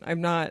 41.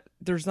 I'm not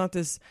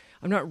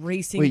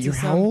racing. Wait, you're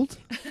how old?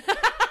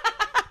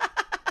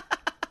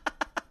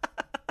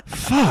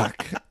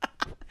 Fuck.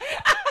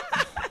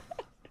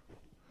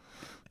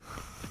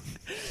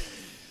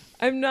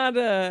 I'm not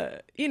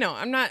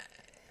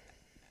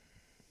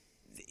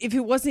if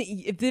it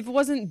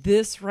wasn't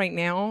this right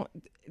now,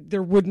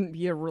 there wouldn't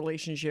be a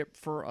relationship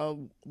for a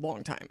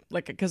long time.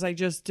 Like, because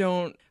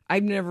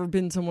I've never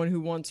been someone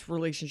who wants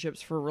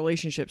relationships for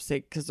relationship's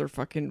sake, because they're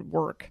fucking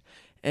work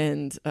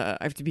and I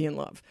have to be in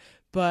love.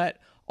 But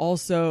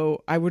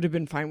also I would have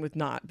been fine with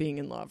not being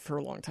in love for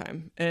a long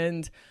time.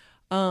 And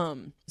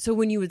so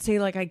when you would say,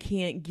 like, I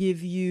can't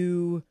give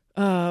you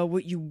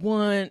what you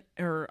want,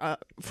 or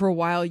for a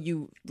while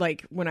you,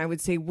 like, when I would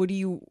say, what are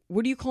you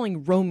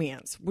calling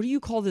romance? What do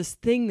you call this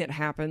thing that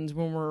happens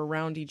when we're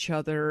around each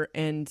other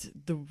and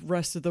the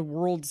rest of the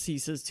world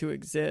ceases to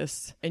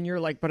exist? And you're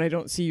like, but I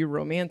don't see you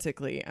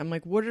romantically. I'm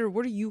like, what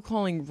are you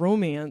calling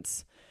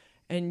romance?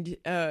 And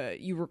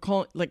you were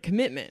calling, like,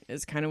 commitment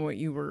is kind of what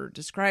you were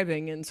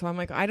describing. And so I'm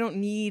like, I don't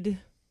need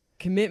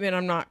commitment.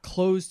 I'm not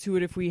closed to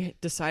it if we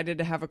decided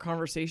to have a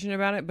conversation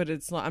about it, but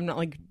I'm not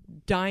like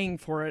dying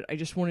for it. I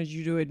just wanted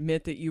you to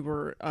admit that you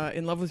were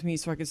in love with me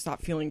so I could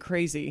stop feeling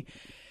crazy.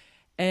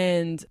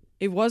 And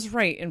it was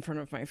right in front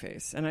of my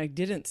face, and I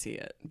didn't see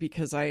it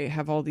because I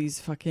have all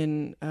these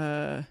fucking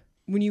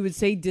when you would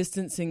say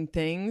distancing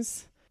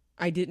things,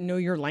 I didn't know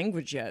your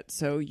language yet,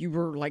 so you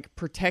were like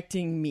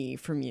protecting me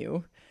from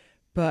you,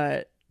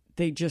 but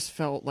they just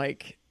felt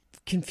like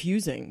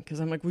confusing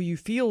because I'm like, well, you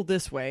feel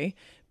this way,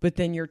 but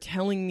then you're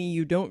telling me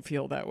you don't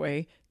feel that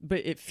way,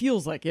 but it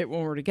feels like it when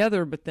we're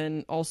together. But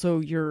then also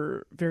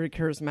you're very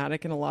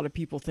charismatic, and a lot of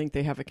people think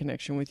they have a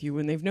connection with you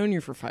when they've known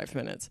you for 5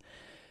 minutes.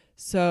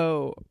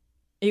 So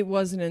it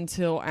wasn't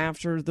until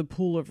after the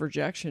pool of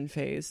rejection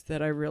phase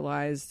that I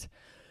realized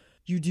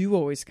you do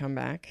always come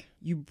back.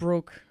 You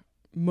broke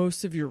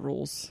most of your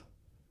rules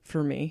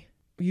for me.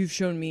 You've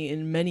shown me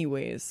in many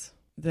ways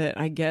that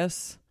I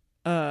guess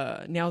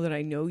now that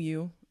I know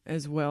you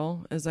as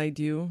well as I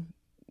do,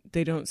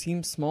 they don't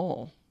seem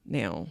small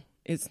now.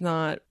 It's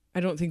not,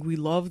 I don't think we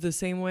love the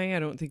same way. I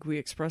don't think we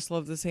express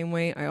love the same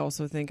way. I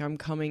also think I'm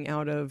coming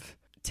out of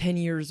 10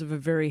 years of a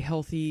very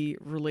healthy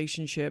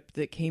relationship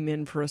that came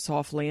in for a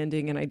soft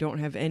landing, and I don't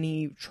have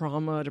any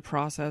trauma to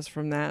process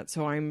from that.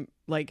 So I'm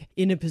like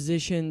in a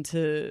position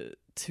to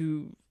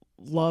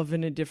love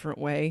in a different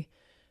way.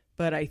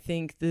 But I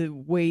think the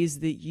ways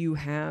that you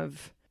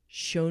have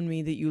shown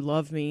me that you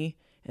love me,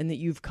 and that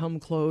you've come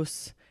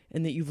close,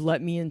 and that you've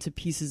let me into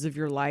pieces of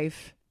your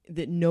life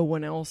that no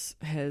one else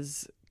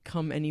has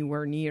come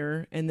anywhere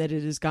near, and that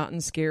it has gotten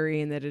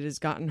scary, and that it has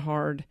gotten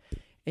hard,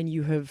 and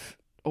you have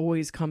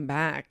always come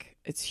back.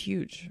 It's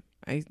huge.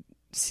 I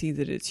see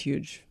that it's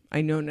huge.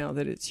 I know now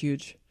that it's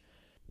huge.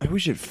 I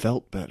wish it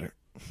felt better.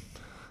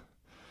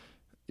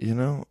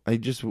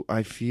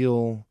 I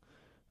feel,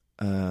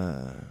 could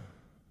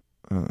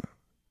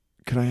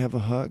I have a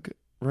hug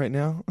right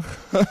now?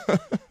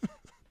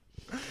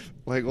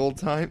 Like old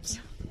times?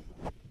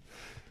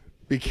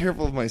 Be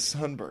careful of my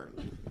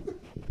sunburn.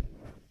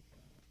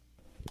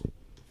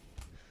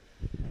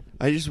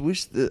 I just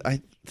wish that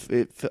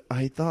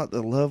I thought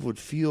that love would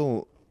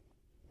feel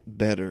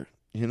better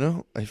You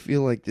know, I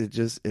feel like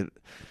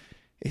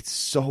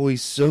it's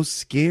always so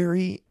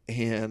scary,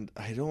 and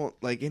I don't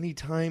like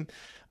anytime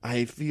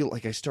I feel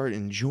like I start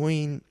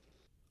enjoying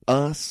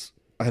us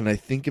and I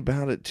think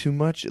about it too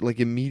much, like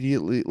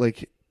immediately,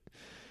 like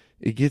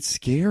it gets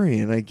scary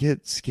and I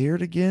get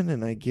scared again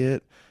and I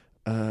get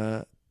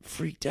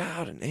freaked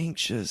out and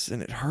anxious,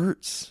 and it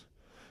hurts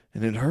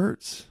and it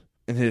hurts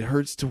and it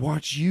hurts to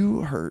watch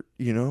you hurt.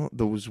 You know,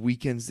 those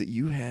weekends that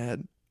you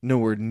had,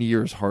 nowhere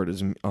near as hard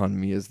as on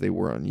me as they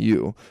were on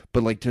you,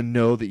 but like to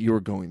know that you were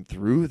going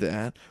through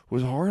that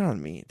was hard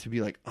on me, to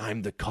be like,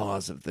 I'm the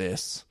cause of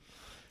this,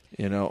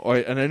 you know.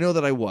 And I know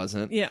that I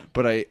wasn't,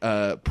 but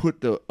I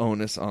put the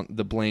onus on,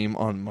 the blame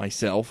on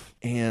myself,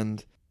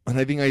 and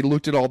I think I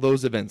looked at all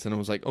those events and I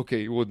was like,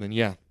 okay, well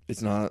then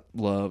it's not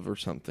love or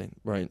something,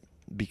 right?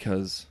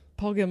 Because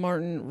Paul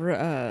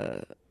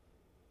Gilmartin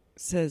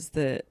says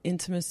that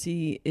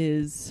intimacy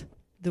is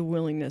the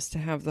willingness to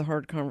have the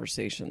hard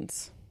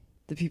conversations.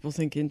 The people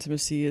think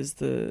intimacy is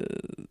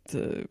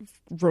the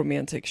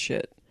romantic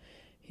shit.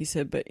 He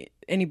said, but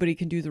anybody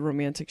can do the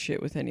romantic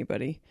shit with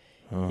anybody.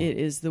 It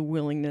is the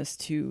willingness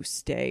to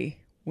stay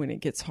when it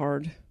gets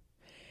hard.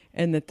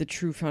 And that the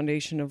true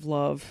foundation of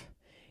love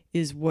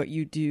is what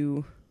you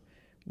do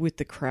with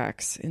the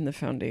cracks in the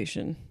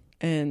foundation.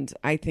 And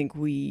I think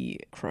we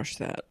crush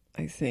that.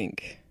 I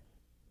think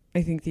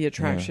the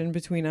attraction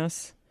between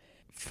us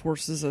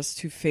forces us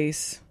to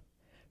face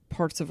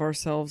parts of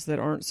ourselves that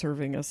aren't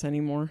serving us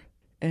anymore.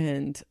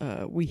 And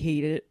we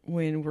hate it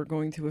when we're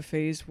going through a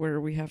phase where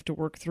we have to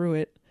work through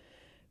it,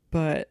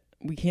 but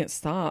we can't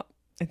stop.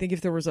 I think if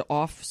there was an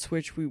off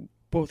switch, we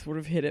both would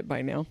have hit it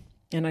by now.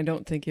 And I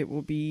don't think it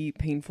will be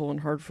painful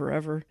and hard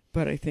forever.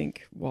 But I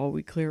think while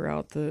we clear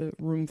out the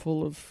room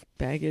full of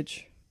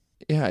baggage.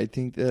 Yeah, I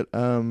think that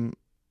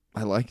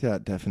I like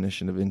that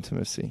definition of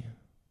intimacy.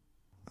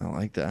 I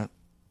like that.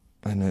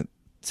 And it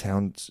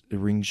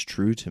rings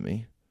true to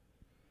me.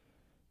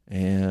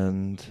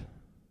 And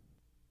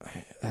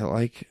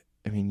I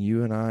mean,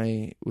 you and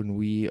I, when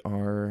we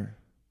are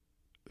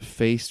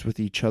faced with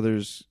each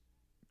other's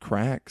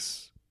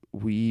cracks,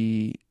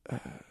 we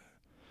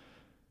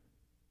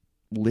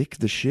lick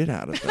the shit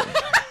out of them.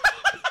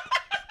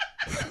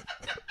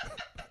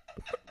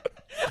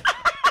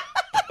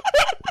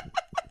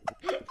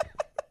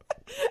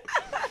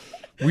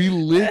 We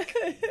lick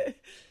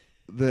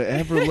the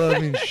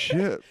ever-loving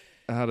shit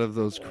out of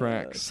those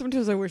cracks.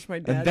 Sometimes I wish my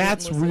dad and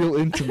that's real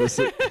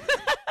intimacy.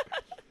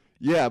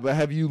 Yeah, but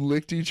have you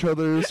licked each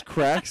other's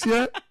cracks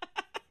yet?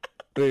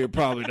 You're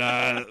probably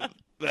not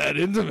that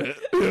intimate.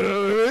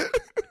 You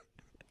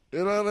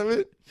know what I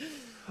mean?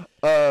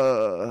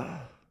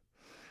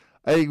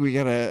 I think we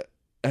gotta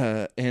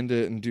end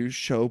it and do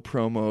show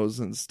promos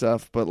and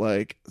stuff. But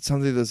like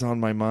something that's on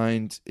my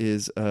mind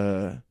is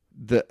the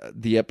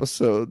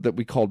episode that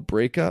we called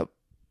Breakup.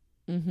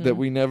 That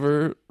we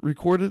never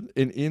recorded,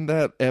 and in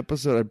that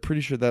episode, I'm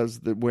pretty sure that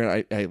was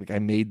where I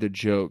made the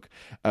joke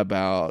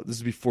about, this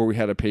is before we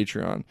had a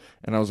Patreon,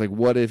 and I was like,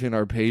 what if in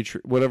our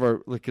Patreon,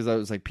 whatever, because I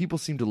was like, people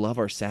seem to love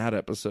our sad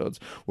episodes.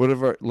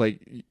 Whatever,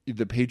 like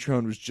the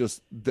Patreon was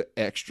just the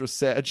extra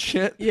sad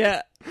shit.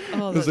 Yeah, it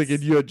was like,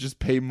 and you had just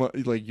pay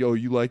money, like, yo,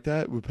 you like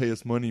that? We'll pay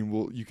us money,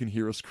 and you can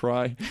hear us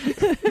cry.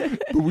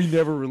 But we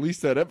never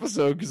released that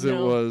episode because it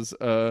was.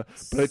 But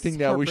I think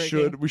now we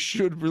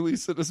should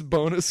release it as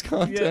bonus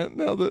content.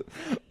 Now that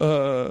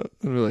and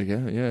we're like,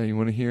 yeah, you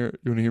want to hear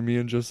me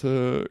and just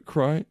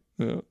cry?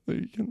 Yeah,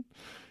 you can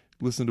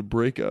listen to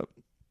Breakup.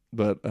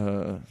 But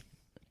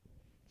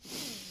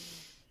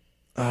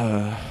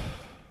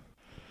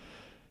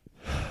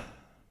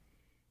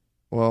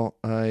well,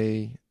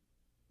 I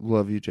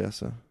love you,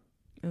 Jessa.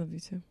 I love you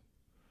too.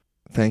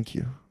 Thank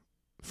you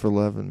for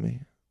loving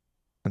me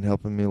and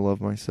helping me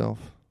love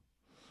myself.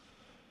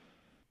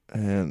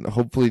 And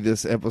hopefully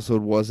this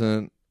episode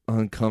wasn't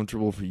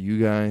uncomfortable for you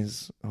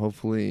guys.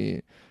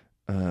 Hopefully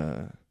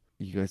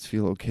you guys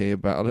feel okay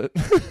about it.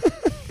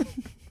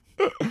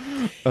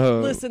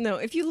 Listen, though,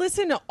 if you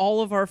listen to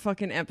all of our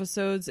fucking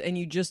episodes and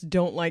you just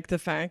don't like the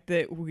fact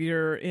that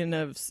we're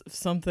in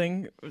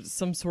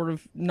some sort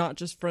of not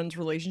just friends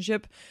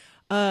relationship,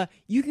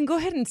 you can go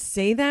ahead and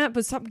say that,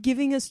 but stop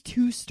giving us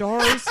 2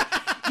 stars.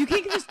 You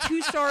can't give us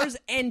 2 stars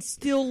and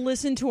still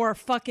listen to our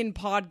fucking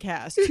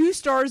podcast. 2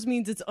 stars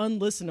means it's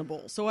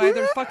unlistenable. So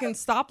either fucking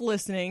stop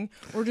listening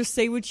or just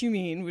say what you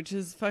mean, which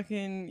is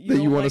fucking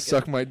you want to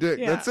suck my dick.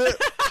 Yeah. That's it.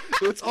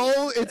 It's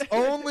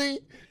only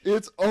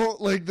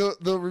like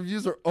the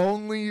reviews are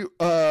only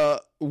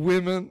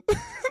women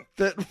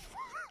that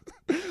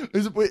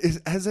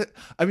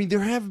I mean, there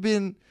have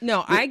been.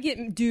 No, I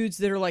get dudes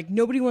that are like,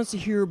 nobody wants to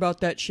hear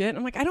about that shit.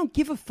 I'm like, I don't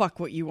give a fuck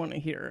what you want to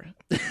hear.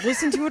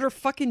 Listen to it or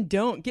fucking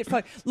don't. Get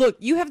fucked. Look,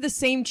 you have the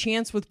same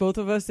chance with both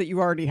of us that you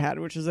already had,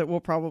 which is that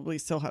we'll probably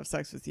still have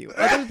sex with you.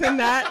 Other than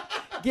that,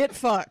 get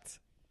fucked.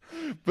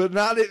 But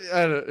not it.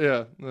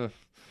 Yeah.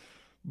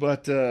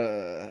 But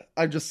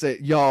I just say,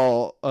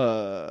 y'all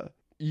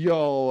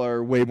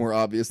are way more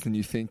obvious than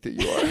you think that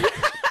you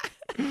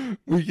are.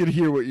 We can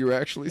hear what you're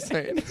actually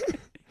saying.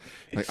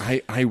 Like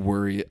I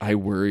worry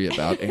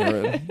about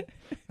Aaron.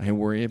 I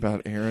worry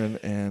about Aaron,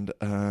 and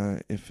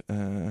if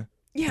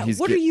Yeah, he's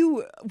what get- are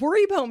you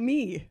worry about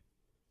me?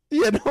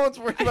 Yeah, no one's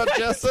worried about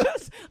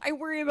Jessa. I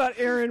worry about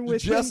Aaron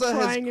with Jessa him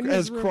crying in has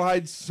his room.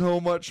 cried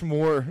so much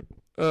more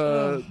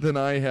than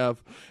I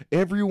have.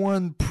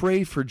 Everyone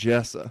pray for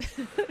Jessa.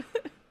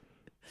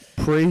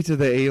 Pray to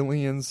the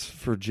aliens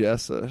for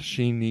Jessa.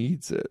 She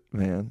needs it,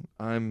 man.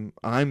 I'm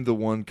the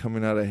one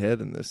coming out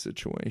ahead in this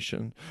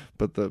situation.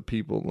 But the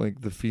people, like,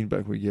 the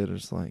feedback we get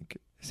is like,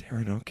 is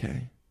Aaron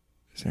okay?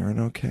 Is Aaron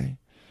okay?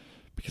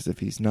 Because if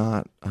he's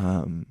not,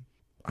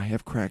 I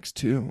have cracks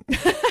too.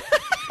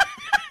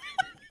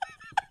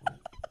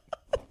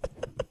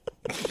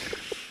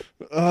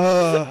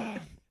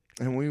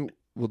 And we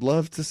would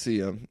love to see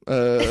him.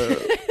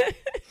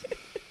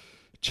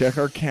 Check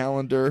our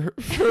calendar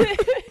for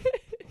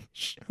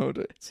show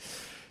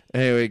dates.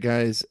 Anyway,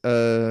 guys,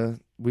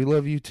 we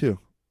love you too.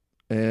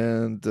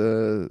 And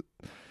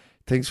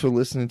thanks for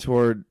listening to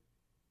our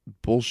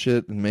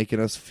bullshit and making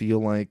us feel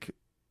like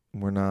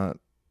we're not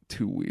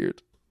too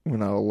weird. We're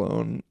not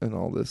alone and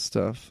all this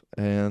stuff.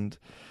 And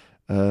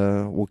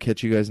we'll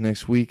catch you guys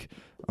next week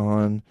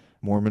on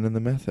Mormon and the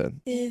Meth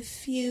Head.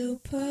 If you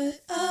put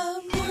a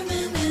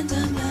Mormon and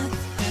a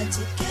meth head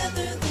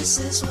together, this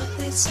is what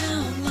they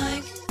sound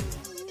like.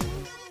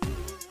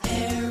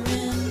 Aaron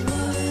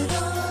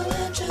Woodall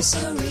and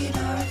Jessa Reed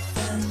are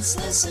friends.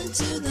 Listen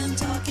to them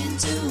talking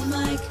to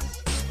Mike.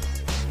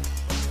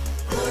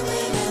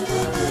 Mormon and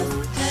the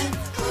meth head,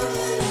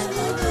 Mormon and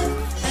the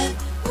meth head,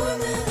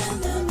 Mormon and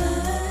the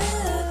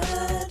meth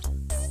head.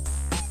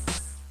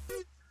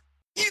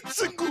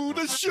 It's a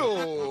good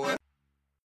show.